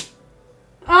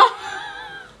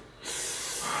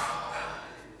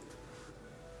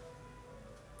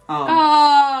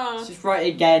 Let's just write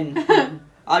it again.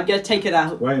 I'm gonna take it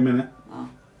out. Wait a minute.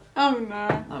 Oh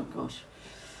no. Oh gosh.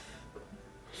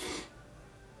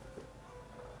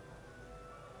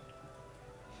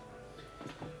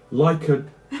 Like a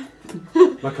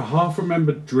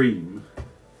half-remembered dream,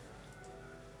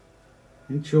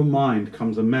 into your mind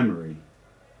comes a memory.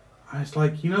 And it's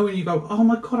like, you know when you go, oh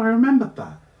my god, I remembered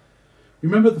that. You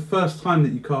remember the first time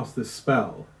that you cast this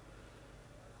spell?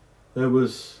 There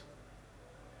was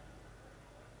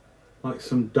like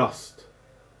some dust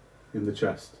in the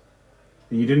chest.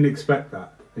 And you didn't expect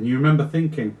that. And you remember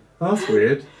thinking, oh, that's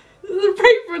weird. The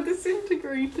paper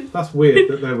disintegrated. That's weird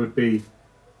that there would be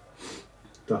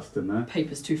dust in there.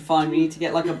 Paper's too fine. We need to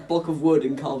get like a block of wood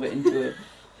and carve it into it.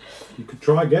 You could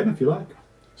try again if you like.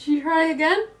 Should you try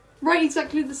again? Write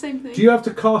exactly the same thing. Do you have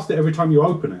to cast it every time you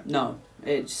open it? No,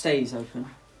 it stays open.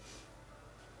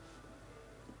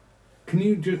 Can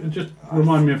you just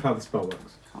remind me of how the spell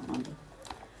works? Can't remember.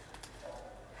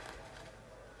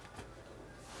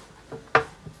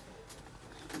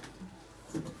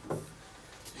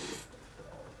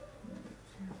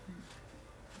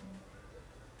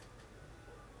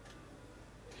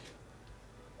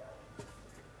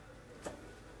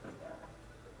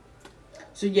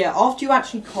 So yeah, after you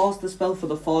actually cast the spell for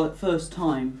the first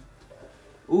time,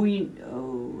 all you...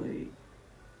 Oh, wait.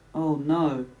 Oh,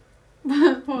 no.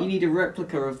 You need a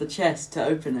replica of the chest to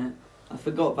open it. I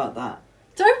forgot about that.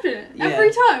 To open it? Yeah. Every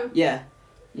time? Yeah.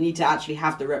 You need to actually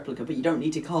have the replica, but you don't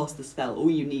need to cast the spell. All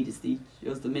you need is the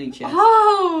mini chest.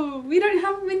 Oh, we don't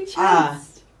have a mini chest. Ah.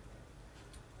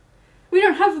 We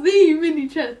don't have the mini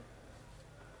chest.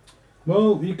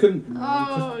 Well, you can...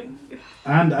 Oh.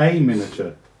 And a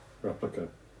miniature replica.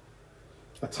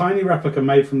 A tiny replica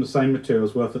made from the same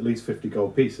materials worth at least 50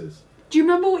 gold pieces. Do you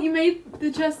remember what you made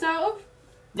the chest out of?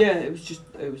 Yeah, it was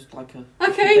like a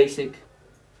Okay. basic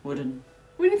wooden.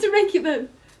 We need to make it then.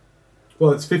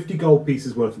 Well, it's 50 gold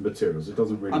pieces worth of materials. It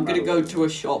doesn't really I'm matter. gonna go to a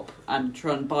shop and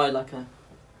try and buy like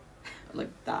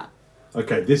that.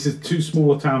 Okay, this is too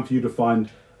small a town for you to find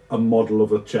a model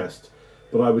of a chest.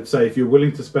 But I would say if you're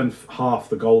willing to spend half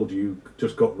the gold you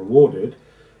just got rewarded,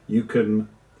 you can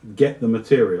get the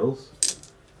materials.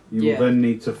 You Yeah. will then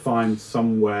need to find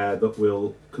somewhere that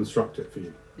will construct it for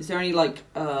you. Is there any like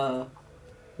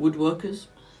woodworkers?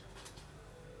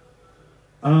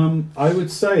 I would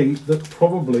say that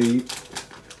probably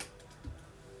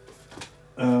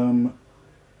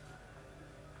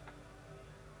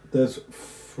there's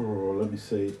let me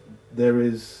see. There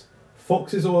is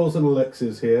Fox's Oils and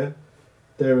Elixirs here.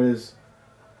 There is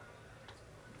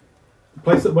the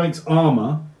place that makes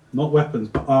armour, not weapons,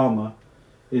 but armour,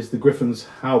 is the Griffin's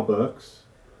Hauberks.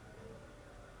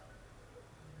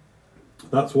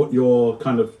 That's what your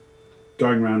kind of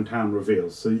going around town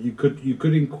reveals. So you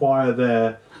could inquire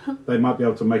there. They might be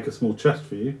able to make a small chest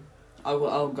for you.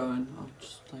 I'll go and I'll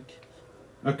just like.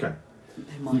 Okay.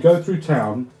 They You might. go through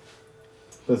town.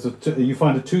 There's you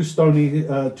find a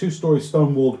two-story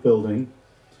stone-walled building.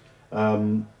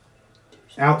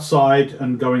 Outside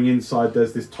and going inside,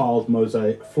 there's this tiled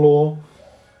mosaic floor.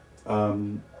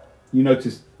 You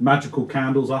notice magical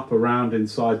candles up around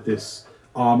inside this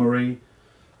armory.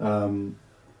 There's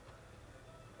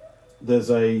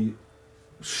a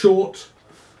short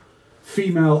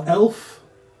female elf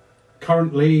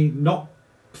currently not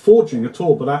forging at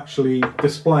all, but actually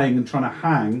displaying and trying to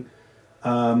hang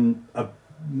a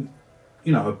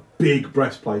big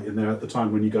breastplate in there at the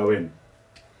time when you go in.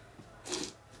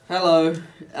 Hello.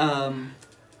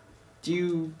 Do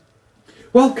you...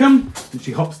 Welcome! And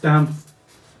she hops down.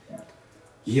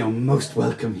 You're most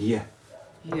welcome here.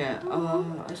 Yeah, I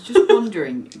was just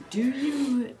wondering,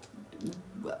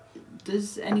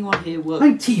 does anyone here work...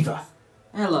 I'm Tiva.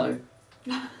 Hello.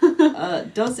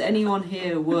 Does anyone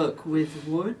here work with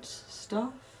wood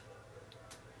stuff?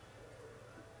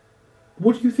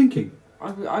 What are you thinking?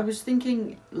 I was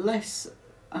thinking less...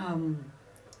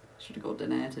 should have got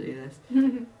Danae to do this.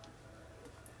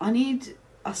 I need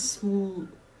a small...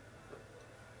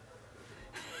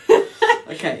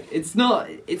 Okay, it's not...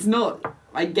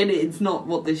 I get it, it's not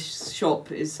what this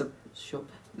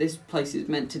this place is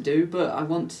meant to do, but I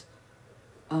want...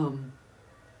 I want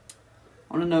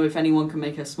to know if anyone can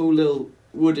make a small little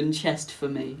wooden chest for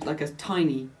me, like a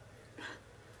tiny...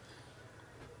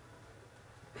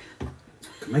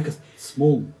 Can make a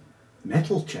small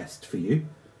metal chest for you.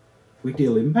 We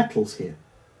deal in metals here.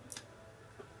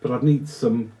 But I'd need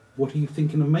some... What are you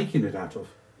thinking of making it out of?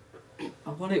 I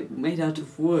want it made out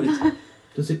of wood.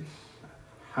 Does it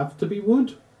have to be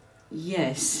wood?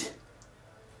 Yes,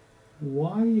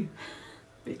 Why?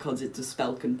 because it's a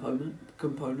spell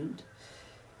component.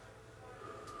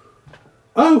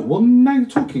 Oh, well, now you're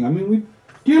talking. I mean, we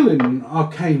deal in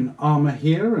arcane armour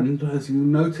here, and as you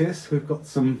notice, we've got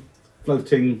some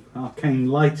floating arcane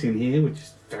light in here, which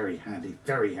is very handy,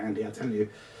 I tell you.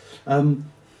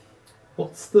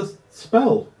 What's the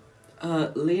spell?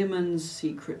 Leomund's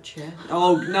secret chest.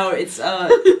 Oh no, it's a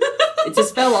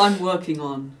spell I'm working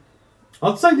on.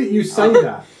 I'd say that you say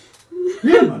that.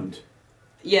 Leomund?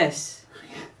 Yes.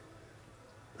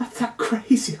 That's that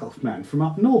crazy old man from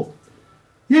up north.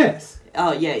 Yes.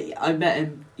 Oh yeah, I met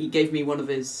him. He gave me one of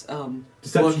his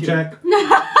Deception check.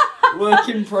 work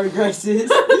in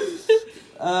progresses.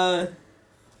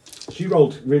 She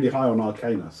rolled really high on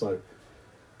Arcana, so...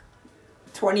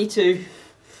 22.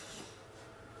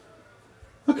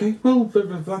 Okay, well,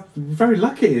 very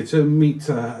lucky to meet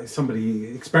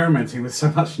somebody experimenting with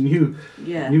so much new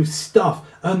stuff.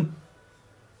 I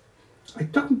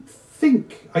don't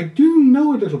think... I do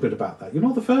know a little bit about that. You're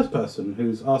not the first person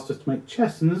who's asked us to make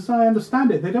chests, and as I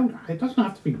understand it, it doesn't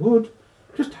have to be wood.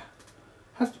 It just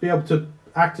has to be able to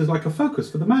act as like a focus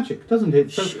for the magic, doesn't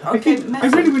it? So Okay, I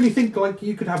really think like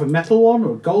you could have a metal one,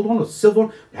 or a gold one, or a silver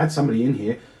one. We had somebody in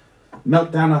here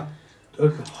melt down a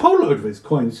whole load of his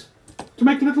coins to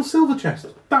make a little silver chest.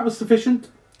 That was sufficient.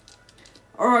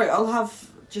 Alright, I'll have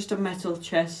just a metal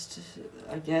chest,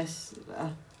 I guess.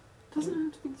 Doesn't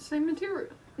have to be the same material.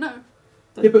 No.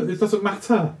 Yeah, but it doesn't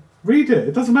matter. Read it.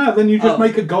 It doesn't matter. Then you just Oh.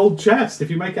 make a gold chest. If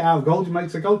you make it out of gold, you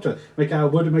make a gold chest. Make it out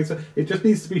of wood, it makes it. It just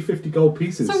needs to be 50 gold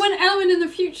pieces. So when Elwyn in the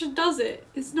future does it,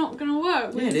 it's not going to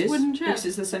work with Yeah, it this is. wooden Because chest.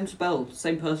 it's the same spell.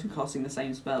 Same person casting the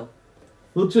same spell.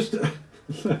 We'll just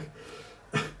look.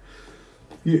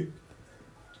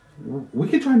 We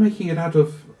could try making it out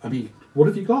of. I mean, what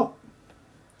have you got?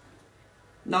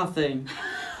 Nothing.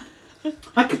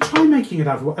 I could try making it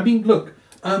out of. I mean, look.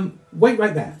 Wait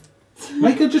right there.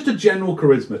 Make her just a general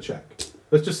charisma check.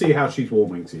 Let's just see how she's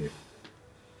warming to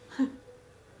you.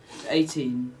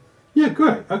 18. Yeah,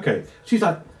 great. Okay. She's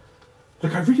like,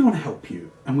 look, I really want to help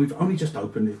you, and we've only just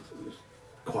opened it. It's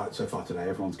quiet so far today.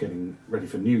 Everyone's getting ready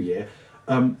for New Year.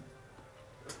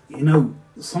 You know,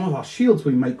 some of our shields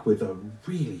we make with a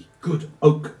really good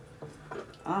oak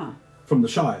Ah, from the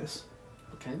Shires.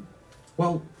 okay.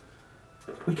 Well,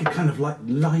 we could kind of like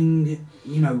line it,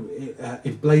 you know,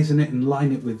 emblazon it and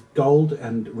line it with gold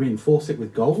and reinforce it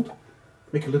with gold.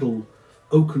 Make a little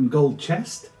oak and gold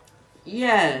chest.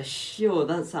 Yeah, sure,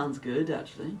 that sounds good,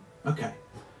 actually. Okay.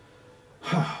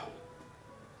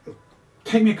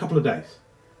 Take me a couple of days.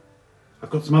 I've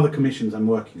got some other commissions I'm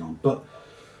working on, but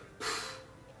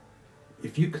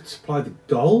if you could supply the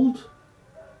gold,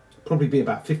 it'd probably be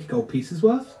about 50 gold pieces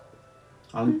worth.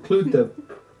 I'll include the,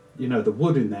 you know, the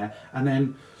wood in there, and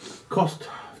then cost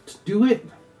to do it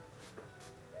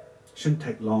shouldn't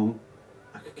take long.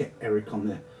 I could get Eric on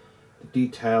the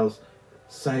details.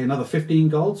 Say another 15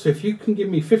 gold. So if you can give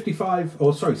me 65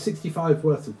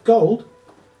 worth of gold,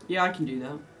 Yeah, I can do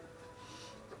that.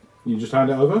 you just hand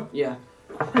it over. Yeah.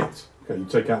 Great. Okay, you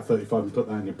take out 35 and put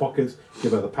that in your pockets.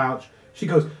 Give her the pouch. She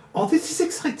goes, "Oh, this is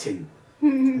exciting.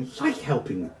 I like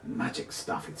helping with magic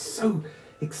stuff. It's so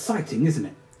exciting, isn't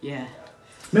it? Yeah.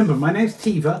 Remember, my name's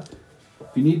Tiva.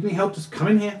 If you need any help, just come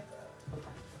in here.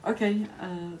 Okay,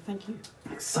 thank you.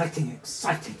 Exciting,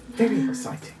 very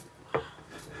exciting."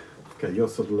 Okay, you're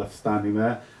sort of left standing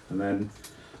there, and then...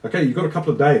 Okay, you've got a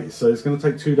couple of days, so it's going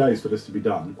to take 2 days for this to be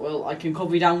done. Well, I can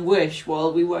copy down Wish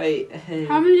while we wait. Hey.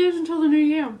 How many days until the new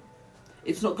year?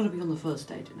 It's not going to be on the first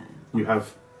day, Danae. You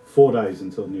have 4 days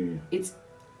until New Year. It's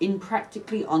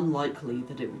practically unlikely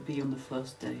that it would be on the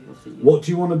first day of the year. What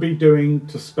do you want to be doing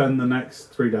to spend the next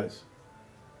 3 days?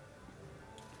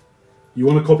 You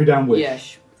want to copy down Wish?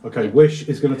 Yeah. Okay, yeah. Wish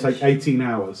is going to Wish. take 18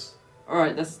 hours.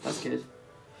 Alright, that's good.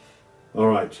 All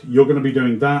right, you're going to be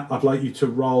doing that. I'd like you to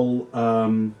roll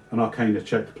an Arcana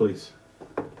check, please.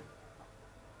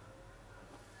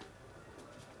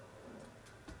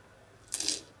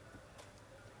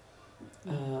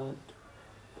 Uh,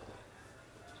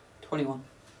 21.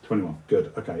 21.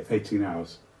 Good. Okay, 18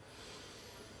 hours.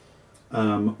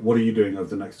 What are you doing over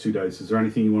the next 2 days? Is there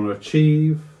anything you want to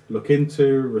achieve, look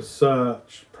into,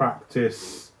 research,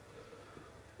 practice?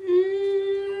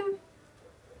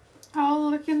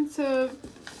 I'll look into.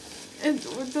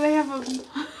 Do they have a?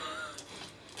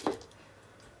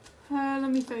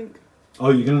 Let me think. Oh,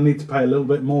 you're going to need to pay a little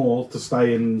bit more to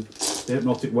stay in the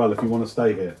Hypnotic Well if you want to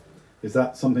stay here. Is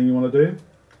that something you want to do?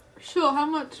 Sure. How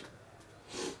much?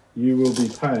 You will be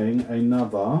paying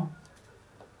another.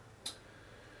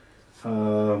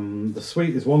 The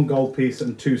suite is 1 gold piece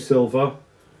and 2 silver.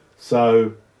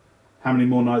 So, how many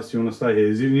more nights do you want to stay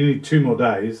here? You need 2 more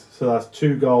days. So that's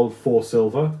 2 gold, 4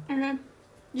 silver. Okay.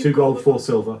 2 gold, 4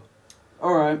 silver.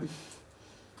 Alright.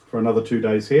 For another 2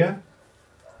 days here.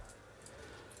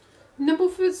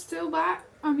 Nimblefoot's still back.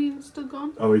 I mean, still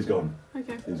gone. Oh, he's gone.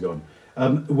 Okay. He's gone.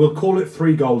 We'll call it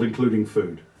 3 gold, including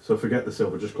food. So forget the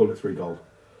silver. Just call it 3 gold.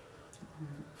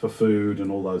 For food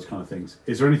and all those kind of things.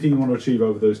 Is there anything you want to achieve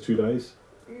over those 2 days?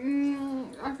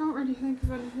 I can't really think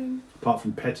of anything. Apart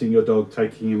from petting your dog,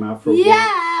 taking him out for a walk?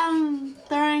 Yeah,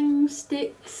 throwing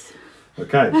sticks.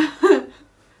 Okay.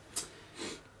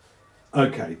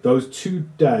 Okay, those 2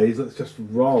 days, let's just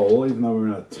roll, even though we're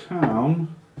in a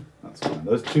town. That's fine.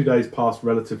 Those 2 days passed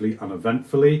relatively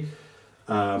uneventfully.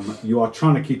 You are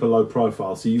trying to keep a low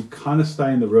profile, so you kind of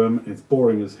stay in the room. It's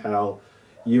boring as hell.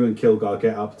 You and Kilgar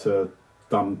get up to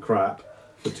dumb crap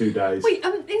for 2 days. Wait,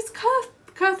 is Kurth?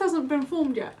 Kurth hasn't been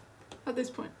formed yet at this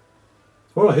point.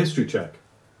 Roll a history check.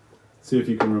 See if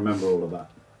you can remember all of that.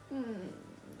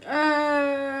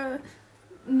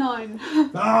 9.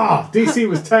 Ah, DC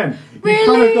was 10. You've kind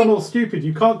Really? of gone all stupid.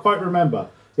 You can't quite remember.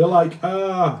 You're like,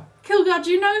 Kilgar,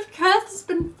 do you know if Kurth has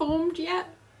been formed yet?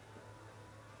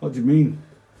 what do you mean?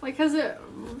 Like, has it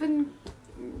been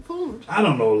formed? I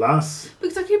don't know, lass.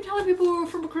 Because I keep telling people we're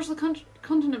from across the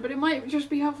continent, but it might just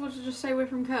be helpful to just say we're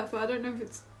from Kurth, but I don't know if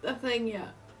it's a thing yet.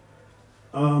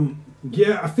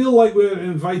 Yeah, I feel like we're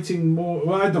inviting more.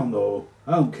 Well, I don't know.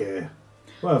 I don't care.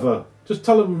 Whatever. Just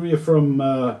tell them we're from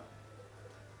around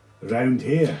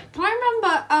here. Can I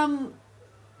remember,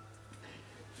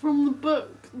 from the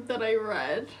book that I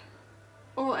read,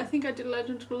 or I think I did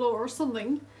Legend of Lore or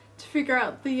something, to figure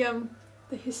out the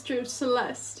history of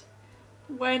Celeste.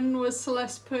 When was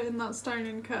Celeste put in that stone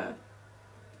in Kurth?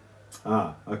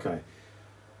 Ah, okay.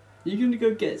 You gonna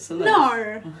go get Celeste?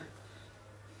 No!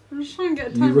 I'm just trying to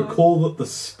get a You timeline. recall that the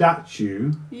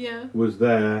statue Yeah. was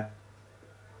there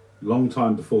long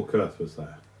time before Kurth was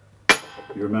there.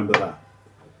 You remember that?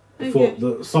 Before Okay.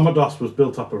 the Summer Dust was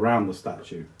built up around the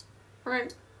statue.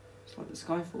 Right. It's like the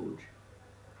Skyforge.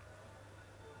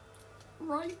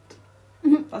 Right.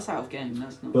 That's out of game,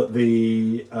 that's not. But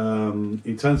the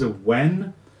in terms of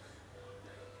when,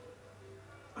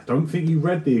 I don't think you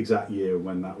read the exact year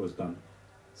when that was done.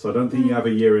 So I don't think you have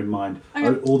a year in mind.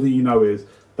 Okay. All that you know is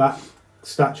that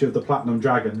statue of the Platinum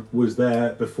Dragon was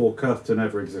there before Kurthton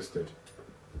ever existed.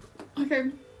 Okay.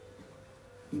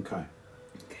 Okay.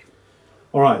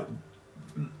 All right.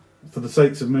 For the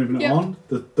sakes of moving it Yep. on,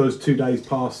 those 2 days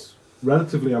pass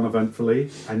relatively uneventfully,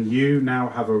 and you now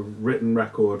have a written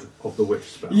record of the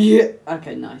wish spell. Yeah.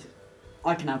 Okay, nice.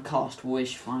 I can now cast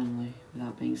Wish finally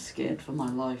without being scared for my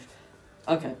life.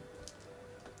 Okay.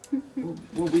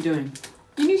 What are we doing?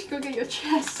 You need to go get your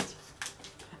chest.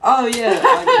 Oh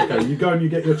yeah. Okay, you go and you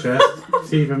get your chest.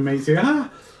 Stephen meets you.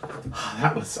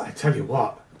 That was, I tell you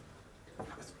what, that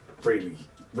was really,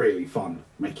 really fun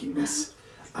making this.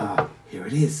 Here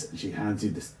it is. And she hands you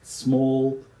this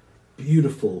small,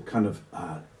 beautiful kind of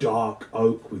dark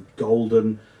oak with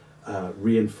golden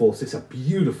reinforced. It's a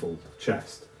beautiful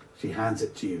chest. She hands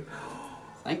it to you.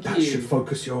 Thank That you. should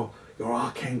focus your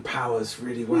arcane powers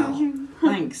really well.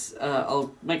 Thanks.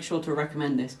 I'll make sure to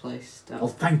recommend this place. Oh,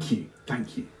 thank you.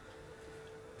 Thank you.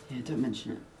 Yeah, don't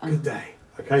mention it. Good day.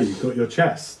 Okay, you've got your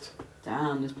chest.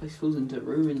 Damn, this place falls into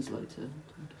ruins later.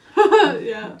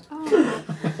 Yeah. Oh.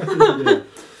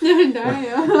 Yeah. No.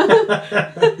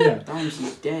 Yeah. Damn,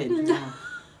 she's dead. Wow.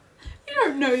 You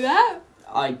don't know that.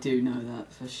 I do know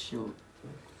that for sure.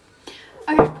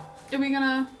 Okay. Are we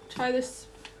gonna try this?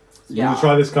 You want to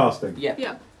try this casting?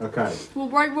 Yeah. Okay. We'll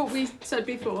write what we said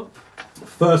before.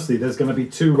 Firstly, there's going to be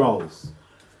 2 rolls.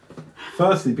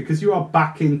 firstly, because you are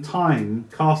back in time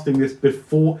casting this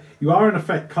before... You are, in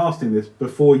effect, casting this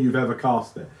before you've ever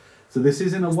cast it. So this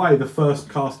is, in a way, the first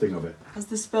casting of it. Has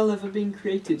the spell ever been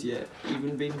created yet?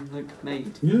 Even been, like,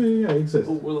 made? Yeah, it exists.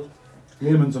 Or will...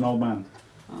 Learmon's an old man.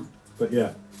 Oh. But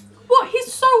yeah. What?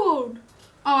 He's so old.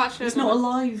 Oh, actually, He's not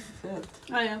alive yet.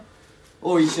 Oh yeah.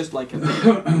 Or he's just like a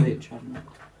bitch, I don't know.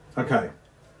 Okay.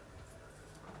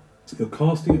 You're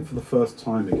casting it for the first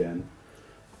time again.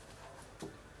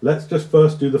 Let's just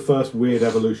first do the first weird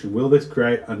evolution. Will this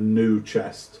create a new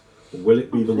chest? Or will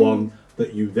it be the one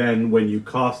that you then, when you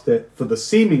cast it for the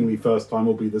seemingly first time,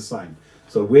 will be the same?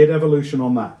 So weird evolution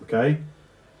on that, okay?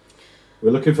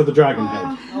 We're looking for the dragon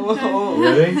head. Oh.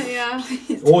 Ready? Yeah.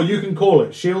 Or you can call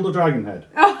it Shield or Dragon Head.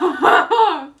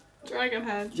 Dragon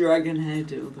head. Dragon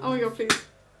head. Oh my god, please.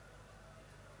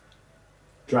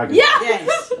 Dragon Yeah! Head.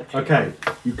 Yes! Okay,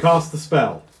 you cast the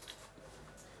spell.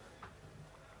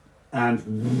 And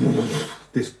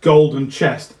this golden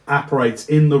chest apparates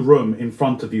in the room in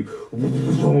front of you.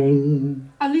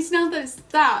 At least now that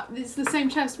it's the same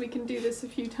chest, we can do this a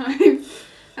few times.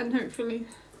 And hopefully...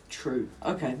 True.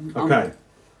 Okay. Okay.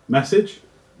 Message?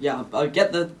 Yeah, I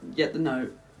get the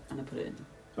note and I put it in.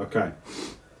 Okay.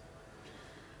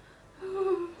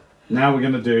 Now we're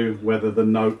going to do whether the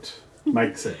note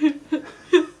makes it.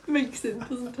 Makes it,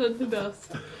 doesn't turn to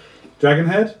dust. Dragon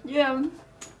Head? Yeah.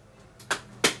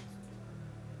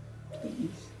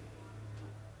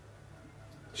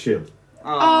 Shield.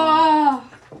 Ah.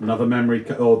 Another memory,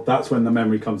 or that's when the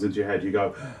memory comes into your head. You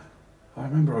go, I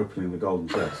remember opening the golden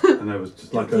chest, and there was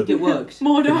just I like a think it works. thin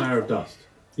Mordor. layer of dust.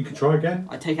 You can try again.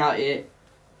 I take out it.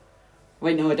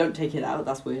 Wait, no, I don't take it out.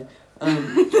 That's weird.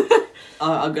 I'm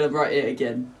gonna write it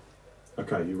again.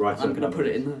 Okay, you write it. I'm gonna put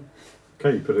it in the.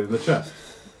 Okay, you put it in the chest.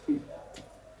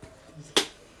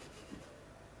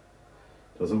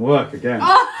 Doesn't work again.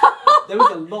 There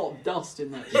was a lot of dust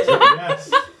in that.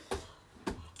 Yes.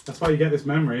 That's why you get this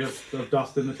memory of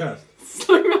dust in the chest.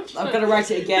 So much I'm fun. gonna write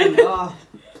it again. Ah.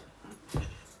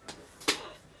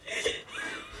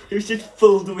 It was just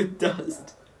filled with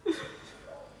dust.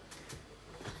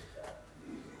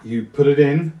 You put it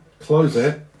in, close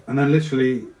it, and then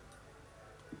literally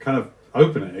kind of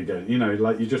open it again. You know,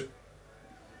 like you just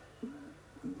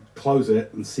close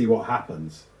it and see what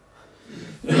happens.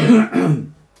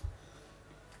 And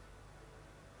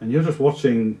you're just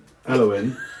watching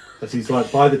Elowin as he's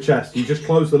like by the chest. You just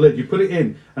close the lid, you put it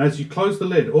in, and as you close the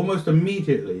lid, almost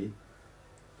immediately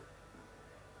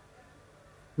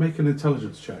make an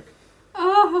intelligence check.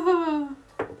 Oh.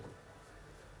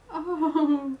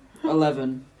 Oh.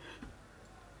 11.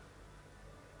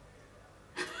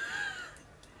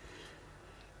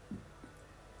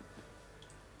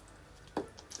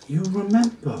 You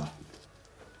remember.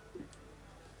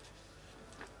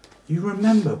 You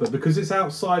remember, but because it's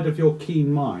outside of your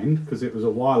keen mind, because it was a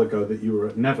while ago that you were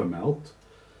at Nevermelt,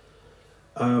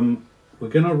 we're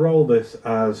going to roll this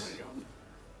as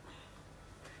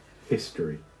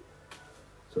history.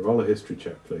 So roll a history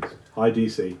check, please. High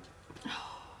DC.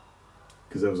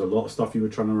 Because there was a lot of stuff you were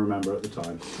trying to remember at the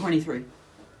time. 23.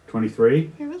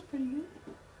 23. Yeah, that's pretty good.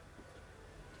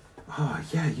 Ah,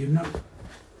 yeah, you know.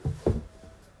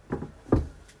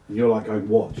 And you're like going,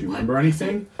 what? Do you remember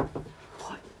anything?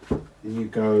 What? And you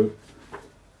go,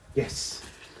 yes.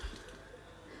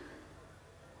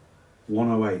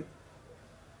 108.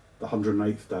 The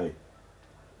 108th day.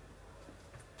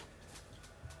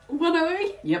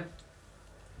 108? Yep.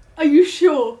 Are you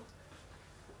sure?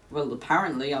 Well,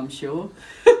 apparently, I'm sure.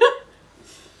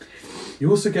 You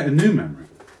also get a new memory.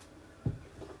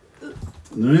 The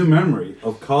new memory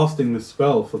of casting the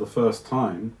spell for the first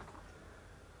time.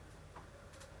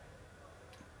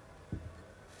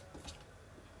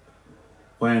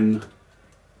 When,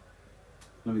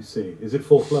 let me see, is it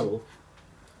 4th level?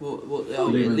 What, oh,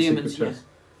 Lehman's Lehman's, secret yeah. chest.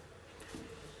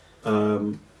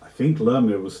 I think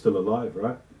Lermir was still alive,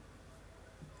 right?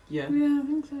 Yeah. Yeah, I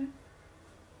think so.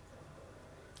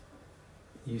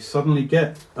 You suddenly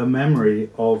get a memory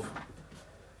of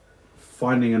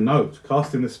finding a note,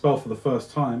 casting the spell for the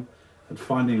first time and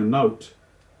finding a note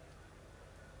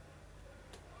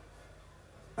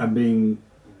and being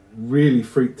really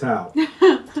freaked out.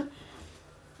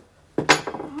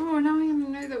 Oh, now I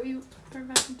even know that we go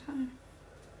back in time.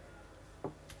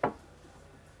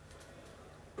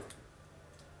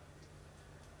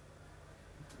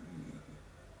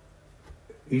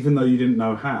 Even though you didn't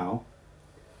know how,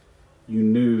 you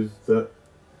knew that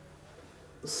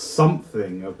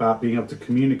something about being able to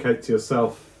communicate to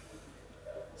yourself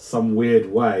some weird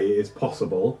way is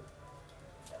possible.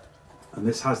 And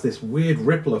this has this weird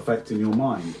ripple effect in your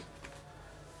mind.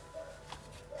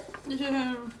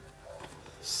 Yeah.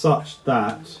 such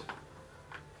that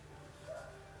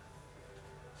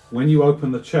when you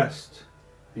open the chest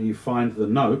and you find the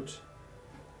note,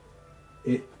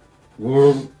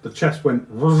 the chest went,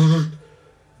 and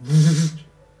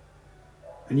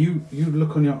you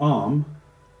look on your arm,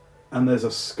 and there's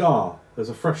a scar. There's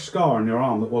a fresh scar on your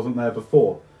arm that wasn't there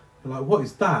before. You're like, what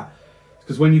is that?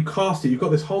 Because when you cast it, you've got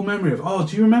this whole memory of, oh,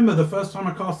 do you remember the first time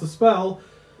I cast the spell?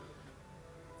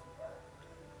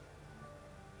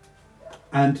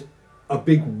 And a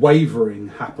big wavering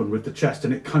happened with the chest,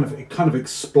 and it kind of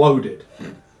exploded.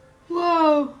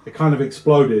 Whoa! It kind of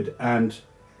exploded, and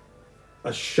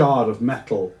a shard of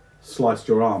metal sliced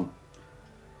your arm.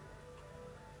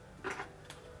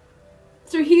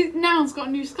 So he now's got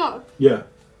a new scar. Yeah,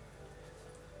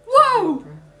 Whoa!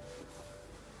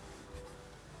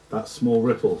 that small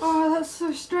ripple. Oh, that's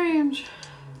so strange.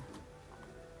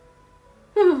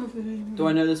 Do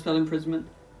I know the spell imprisonment?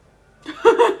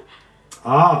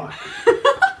 Ah.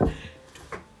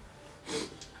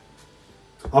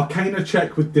 Arcana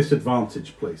check with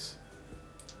disadvantage, please.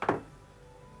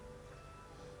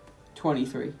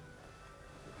 23.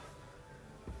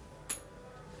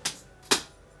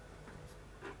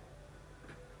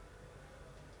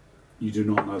 You do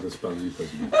not know the spell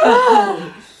imprisonment.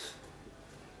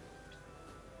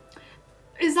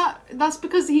 Is that's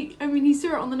because he saw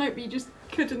it on the note, but he just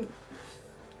couldn't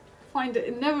find it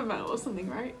in Nevermore or something,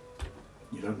 right?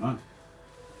 You don't know.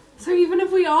 So even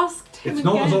if we asked him It's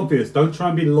not again, as obvious. Don't try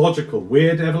and be logical.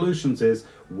 Weird evolutions is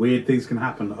weird things can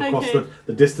happen across Okay.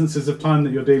 the distances of time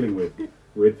that you're dealing with.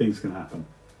 Weird things can happen.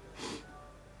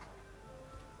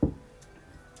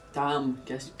 Damn,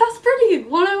 guess. That's brilliant.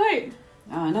 108.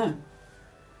 I know.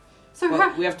 So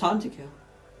Well, we have time to kill.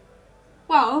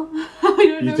 well, I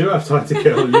don't know. You do have time to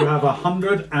kill. You have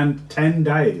 110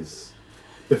 days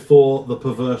before the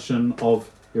perversion of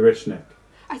Irishnik.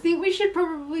 I think we should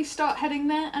probably start heading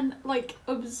there and like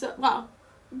observe. Well,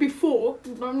 before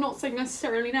I'm not saying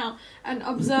necessarily now, and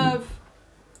observe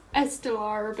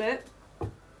Estelar a bit.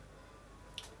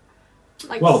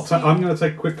 Like, Well, see- I'm going to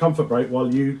take a quick comfort break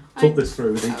while you talk I- this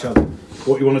through with each other.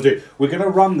 What you want to do. We're going to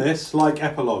run this like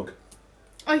epilogue.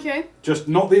 Okay. Just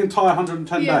not the entire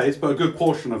 110 Yeah. days, but a good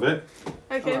portion of it.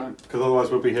 Okay. Alright. Because otherwise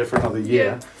we'll be here for another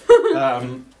year.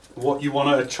 What you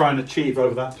want to try and achieve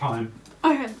over that time.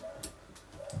 Okay.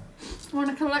 I want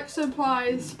to collect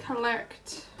supplies.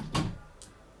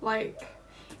 Like,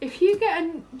 if you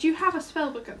get do you have a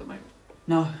spell book at the moment?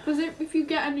 No. Because if you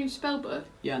get a new spell book,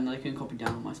 Yeah, and they can copy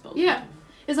down my spells. Yeah.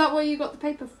 is that why you got the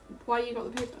paper? Why you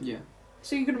got the paper? Yeah.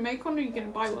 So you're gonna make one, or you're gonna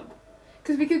buy one?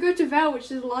 Because we could go to Vel,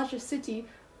 which is the largest city,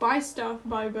 buy stuff,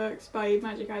 buy books, buy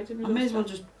magic items. I and may as well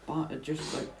stuff. just buy it,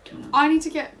 just like, you know. I need to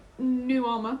get new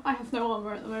armor. I have no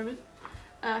armor at the moment.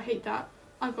 I hate that.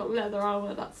 I've got leather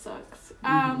armor. That sucks.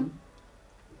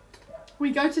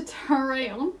 We go to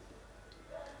Terraeon.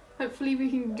 Hopefully we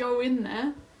can go in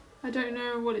there. I don't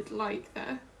know what it's like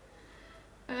there.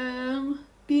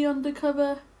 Be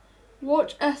undercover.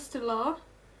 Watch Estelar.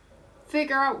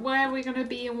 Figure out where we're gonna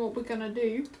be and what we're gonna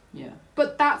do. Yeah.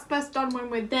 But that's best done when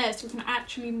we're there, so we can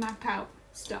actually map out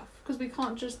stuff. Because we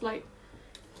can't just like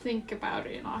think about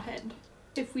it in our head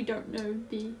if we don't know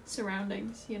the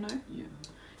surroundings. You know. Yeah.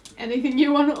 Anything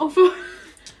you want to offer?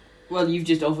 Well, you've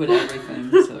just offered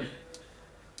everything, so.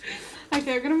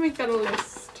 Okay, I'm gonna make that a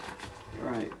list.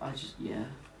 Right, yeah.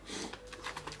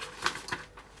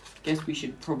 Guess we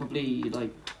should probably,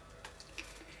 like,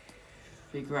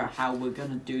 figure out how we're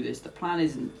gonna do this. The plan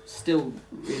isn't still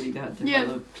really that Yeah.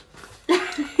 developed.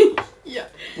 Yeah.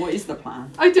 What is the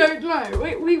plan? I don't know.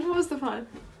 Wait, what was the plan?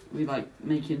 We, like,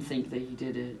 make him think that he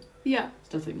did it. Yeah.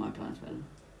 Still think my plan's better.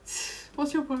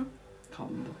 What's your plan? Can't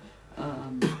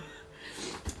remember.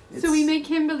 So we it's- make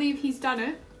him believe he's done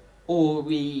it. Or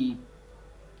we...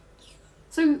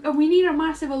 So we need a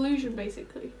massive illusion,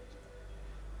 basically.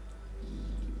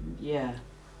 Yeah.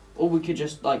 Or we could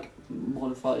just, like,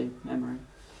 modify memory.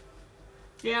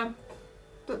 Yeah.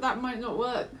 But that might not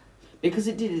work. Because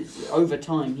it did it over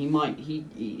time,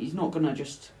 he's not gonna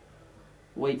just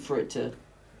wait for it to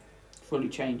fully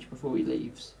change before he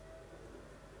leaves.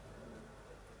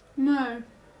 No.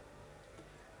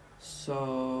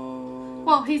 So...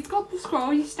 Well, he's got the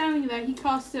scroll. He's standing there. He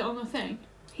casts it on the thing.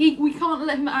 We can't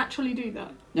let him actually do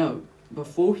that. No,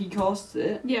 before he casts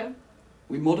it, Yeah.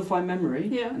 we modify memory,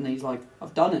 Yeah. and then he's like,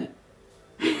 I've done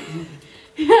it.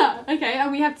 Yeah. Okay.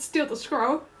 And we have to steal the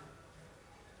scroll.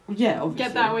 Well, yeah, obviously.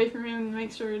 Get that away from him and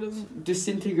make sure he doesn't.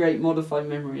 Disintegrate, modify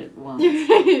memory at once.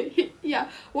 Yeah.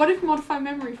 What if modify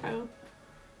memory failed?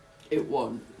 It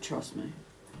won't, trust me.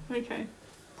 Okay.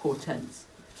 Poor tense.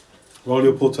 Roll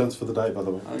your portents for the day, by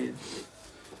the way. Oh yeah.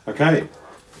 Okay.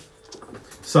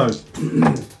 So,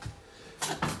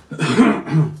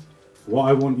 what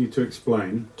I want you to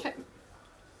explain Okay.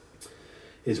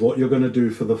 is what you're going to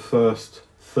do for the first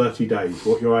 30 days.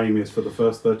 What your aim is for the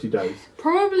first 30 days.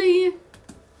 Probably.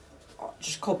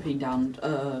 Just copying down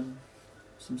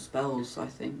some spells, I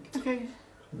think. Okay.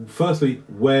 Firstly,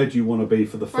 where do you want to be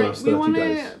for the Right. first We 30 want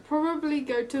days? to probably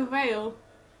go to Vale.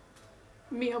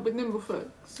 Meet up with Nimblefoot.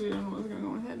 So we don't know what's going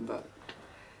on with him, but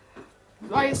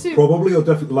I assume. Probably or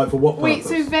definitely, like for what Wait.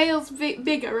 purpose? So Vale's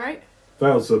bigger, right?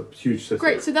 Vale's a huge city.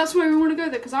 Great. So that's where we want to go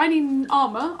there because I need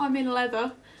armor. I'm in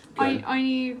leather. Okay. I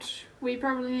need. We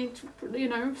probably need, you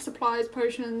know, supplies,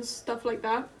 potions, stuff like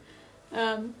that.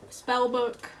 Spell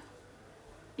book.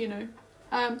 You know.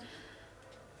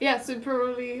 Yeah. So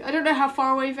probably. I don't know how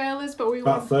far away Vale is, but we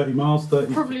About want 30 miles,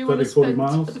 30, probably want 30 to 40 spend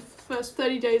miles? the first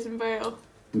 30 days in Vale.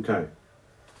 Okay.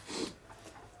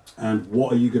 And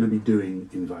what are you going to be doing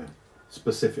in Vale,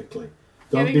 specifically?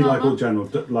 Don't Getting be like armor. all general,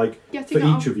 like Getting for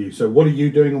each of you. So what are you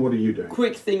doing and what are you doing?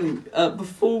 Quick thing,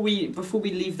 before we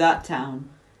leave that town,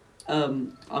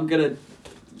 I'm gonna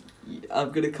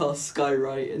cast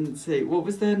Skywrite and say what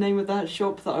was the name of that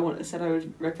shop that I said I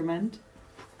would recommend.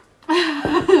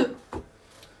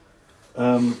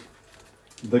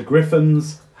 The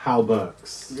Griffins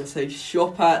Halbergs. I'm gonna say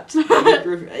shop at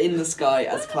in the sky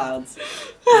as clouds.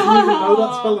 You know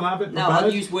that spell and have it No, prepared?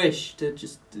 I'll use wish to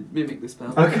just mimic the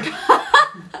spell. Okay.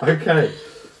 Okay.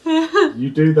 You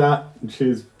do that, and she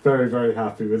is very, very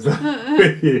happy with that.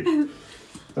 With you.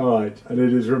 All right, and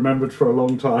it is remembered for a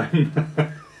long time.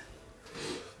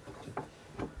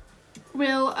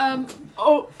 We'll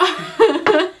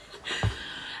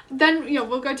then yeah,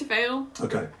 we'll go to Vale.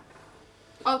 Okay.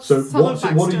 I'll So tell what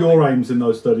them are backstory. your aims in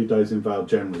those 30 days in Vale,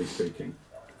 generally speaking?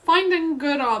 Finding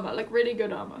good armor, like really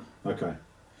good armor. Okay.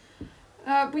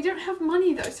 We don't have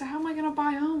money though, so how am I gonna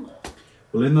buy armor?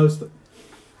 Well, in those...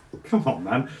 Come on,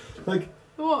 man. Like,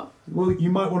 What? well, you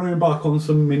might want to embark on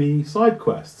some mini side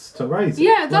quests to raise it.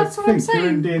 Yeah, that's Like, what I'm think you're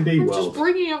in saying. D&D I'm world. just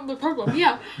bringing up the problem.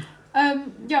 Yeah.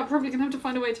 Yeah, probably gonna have to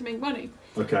find a way to make money.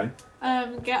 Okay.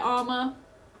 Get armor,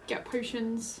 get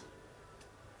potions.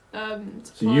 So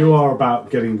Supplies. you are about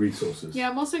getting resources. Yeah,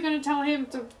 I'm also gonna tell him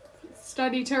to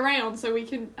study Terraon so we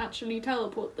can actually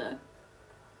teleport there.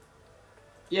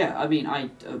 Yeah, I mean,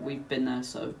 we've been there,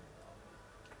 so.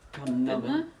 Been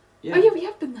there? Yeah. Oh yeah, we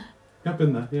have been there. I've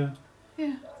been there, yeah.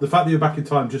 Yeah. The fact that you're back in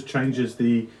time just changes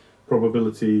the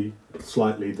probability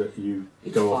slightly that you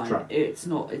It's go fine. off track. It's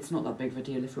not that big of a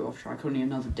deal if we're off track. Only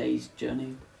another day's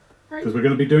journey. Because we're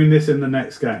going to be doing this in the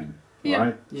next game, Yeah.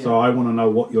 right? Yeah. So I want to know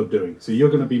what you're doing. So you're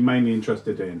going to be mainly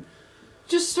interested in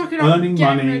Just stocking up, earning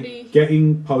getting money, ready.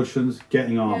 getting potions,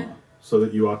 getting armor, Yeah. so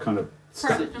that you are kind of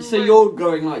Right. stacked. So you're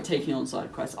going like taking on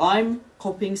side quests. I'm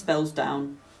copying spells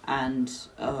down and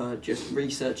just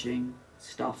researching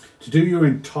stuff. To do your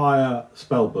entire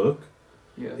spell book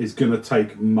Yeah. is going to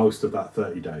take most of that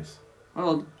 30 days.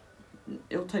 Well,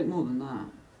 it'll take more than that.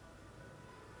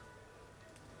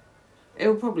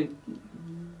 It'll probably.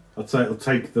 I'd say it'll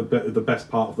take the best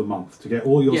part of the month to get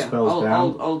all your yeah, spells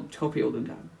down. I'll copy all them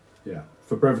down. Yeah,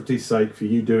 for brevity's sake, for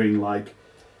you doing like,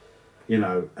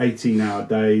 18-hour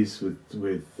days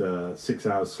with 6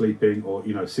 hours sleeping, or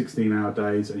 16-hour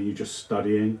days, and you just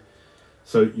studying.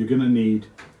 So you're going to need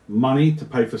money to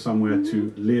pay for somewhere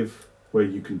to live where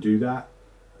you can do that.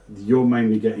 You're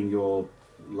mainly getting your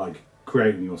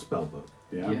creating your spell book.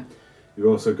 Yeah. You've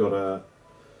also got to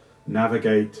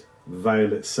navigate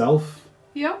Vale itself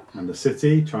Yep. and the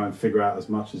city. Try and figure out as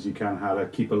much as you can how to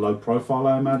keep a low profile,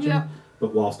 I imagine. Yep.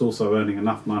 But whilst also earning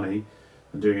enough money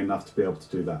and doing enough to be able to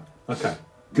do that. Okay,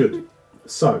 good.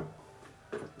 So,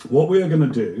 what we are going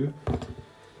to do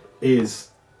is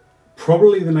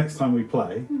probably the next time we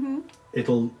play,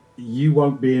 you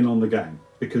won't be in on the game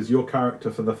because your character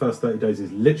for the first 30 days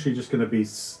is literally just going to be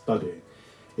studying.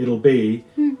 It'll be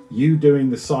you doing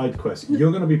the side quest.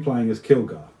 You're going to be playing as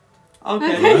Kilgar.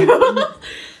 Okay.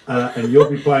 And you'll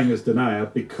be playing as Danae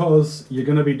because you're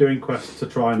going to be doing quests to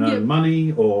try and earn Yep.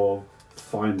 money or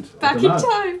find Back in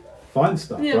time. find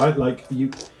stuff, Yeah. right? Like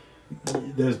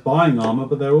there's buying armor,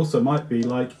 but there also might be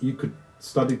you could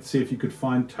study to see if you could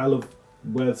find tell of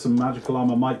where some magical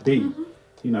armor might be.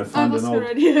 Find that's an a old good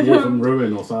idea. dwarven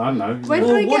ruin or something. I don't know. Where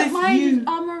Well, did I what get if my you-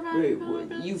 armor Wait,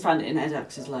 van? you found it in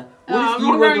Edax's lair. I'm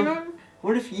not wearing them.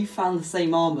 What if you found the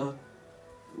same armor?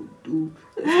 Ooh.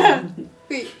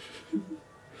 Wait.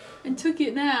 And took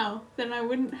it now, then I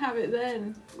wouldn't have it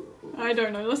then. I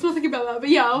don't know. Let's not think about that. But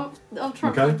yeah, I'll try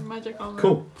Okay. to find magic armor.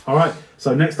 Cool. All right.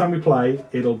 So next time we play,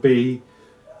 it'll be,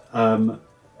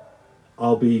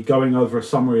 I'll be going over a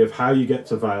summary of how you get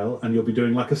to Vale, and you'll be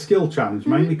doing a skill challenge,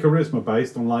 mainly charisma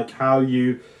based on how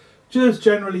you just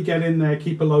generally get in there,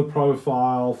 keep a low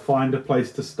profile, find a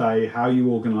place to stay, how you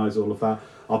organise all of that.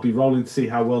 I'll be rolling to see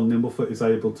how well Nimblefoot is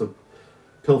able to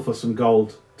pilfer some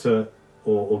gold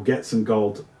or get some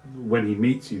gold when he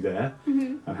meets you there,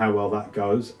 and how well that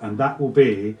goes. And that will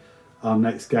be our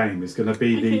next game. It's going to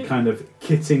be the kind of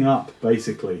kitting up,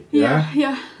 basically. Yeah.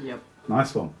 Yep.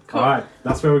 Nice one. Cool. All right,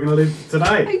 that's where we're going to leave it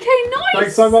today. Okay, nice.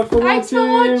 Thanks so much for Thanks watching.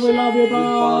 for watching. We love you.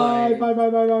 Bye. Bye. Bye.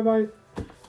 Bye. Bye. Bye. Bye.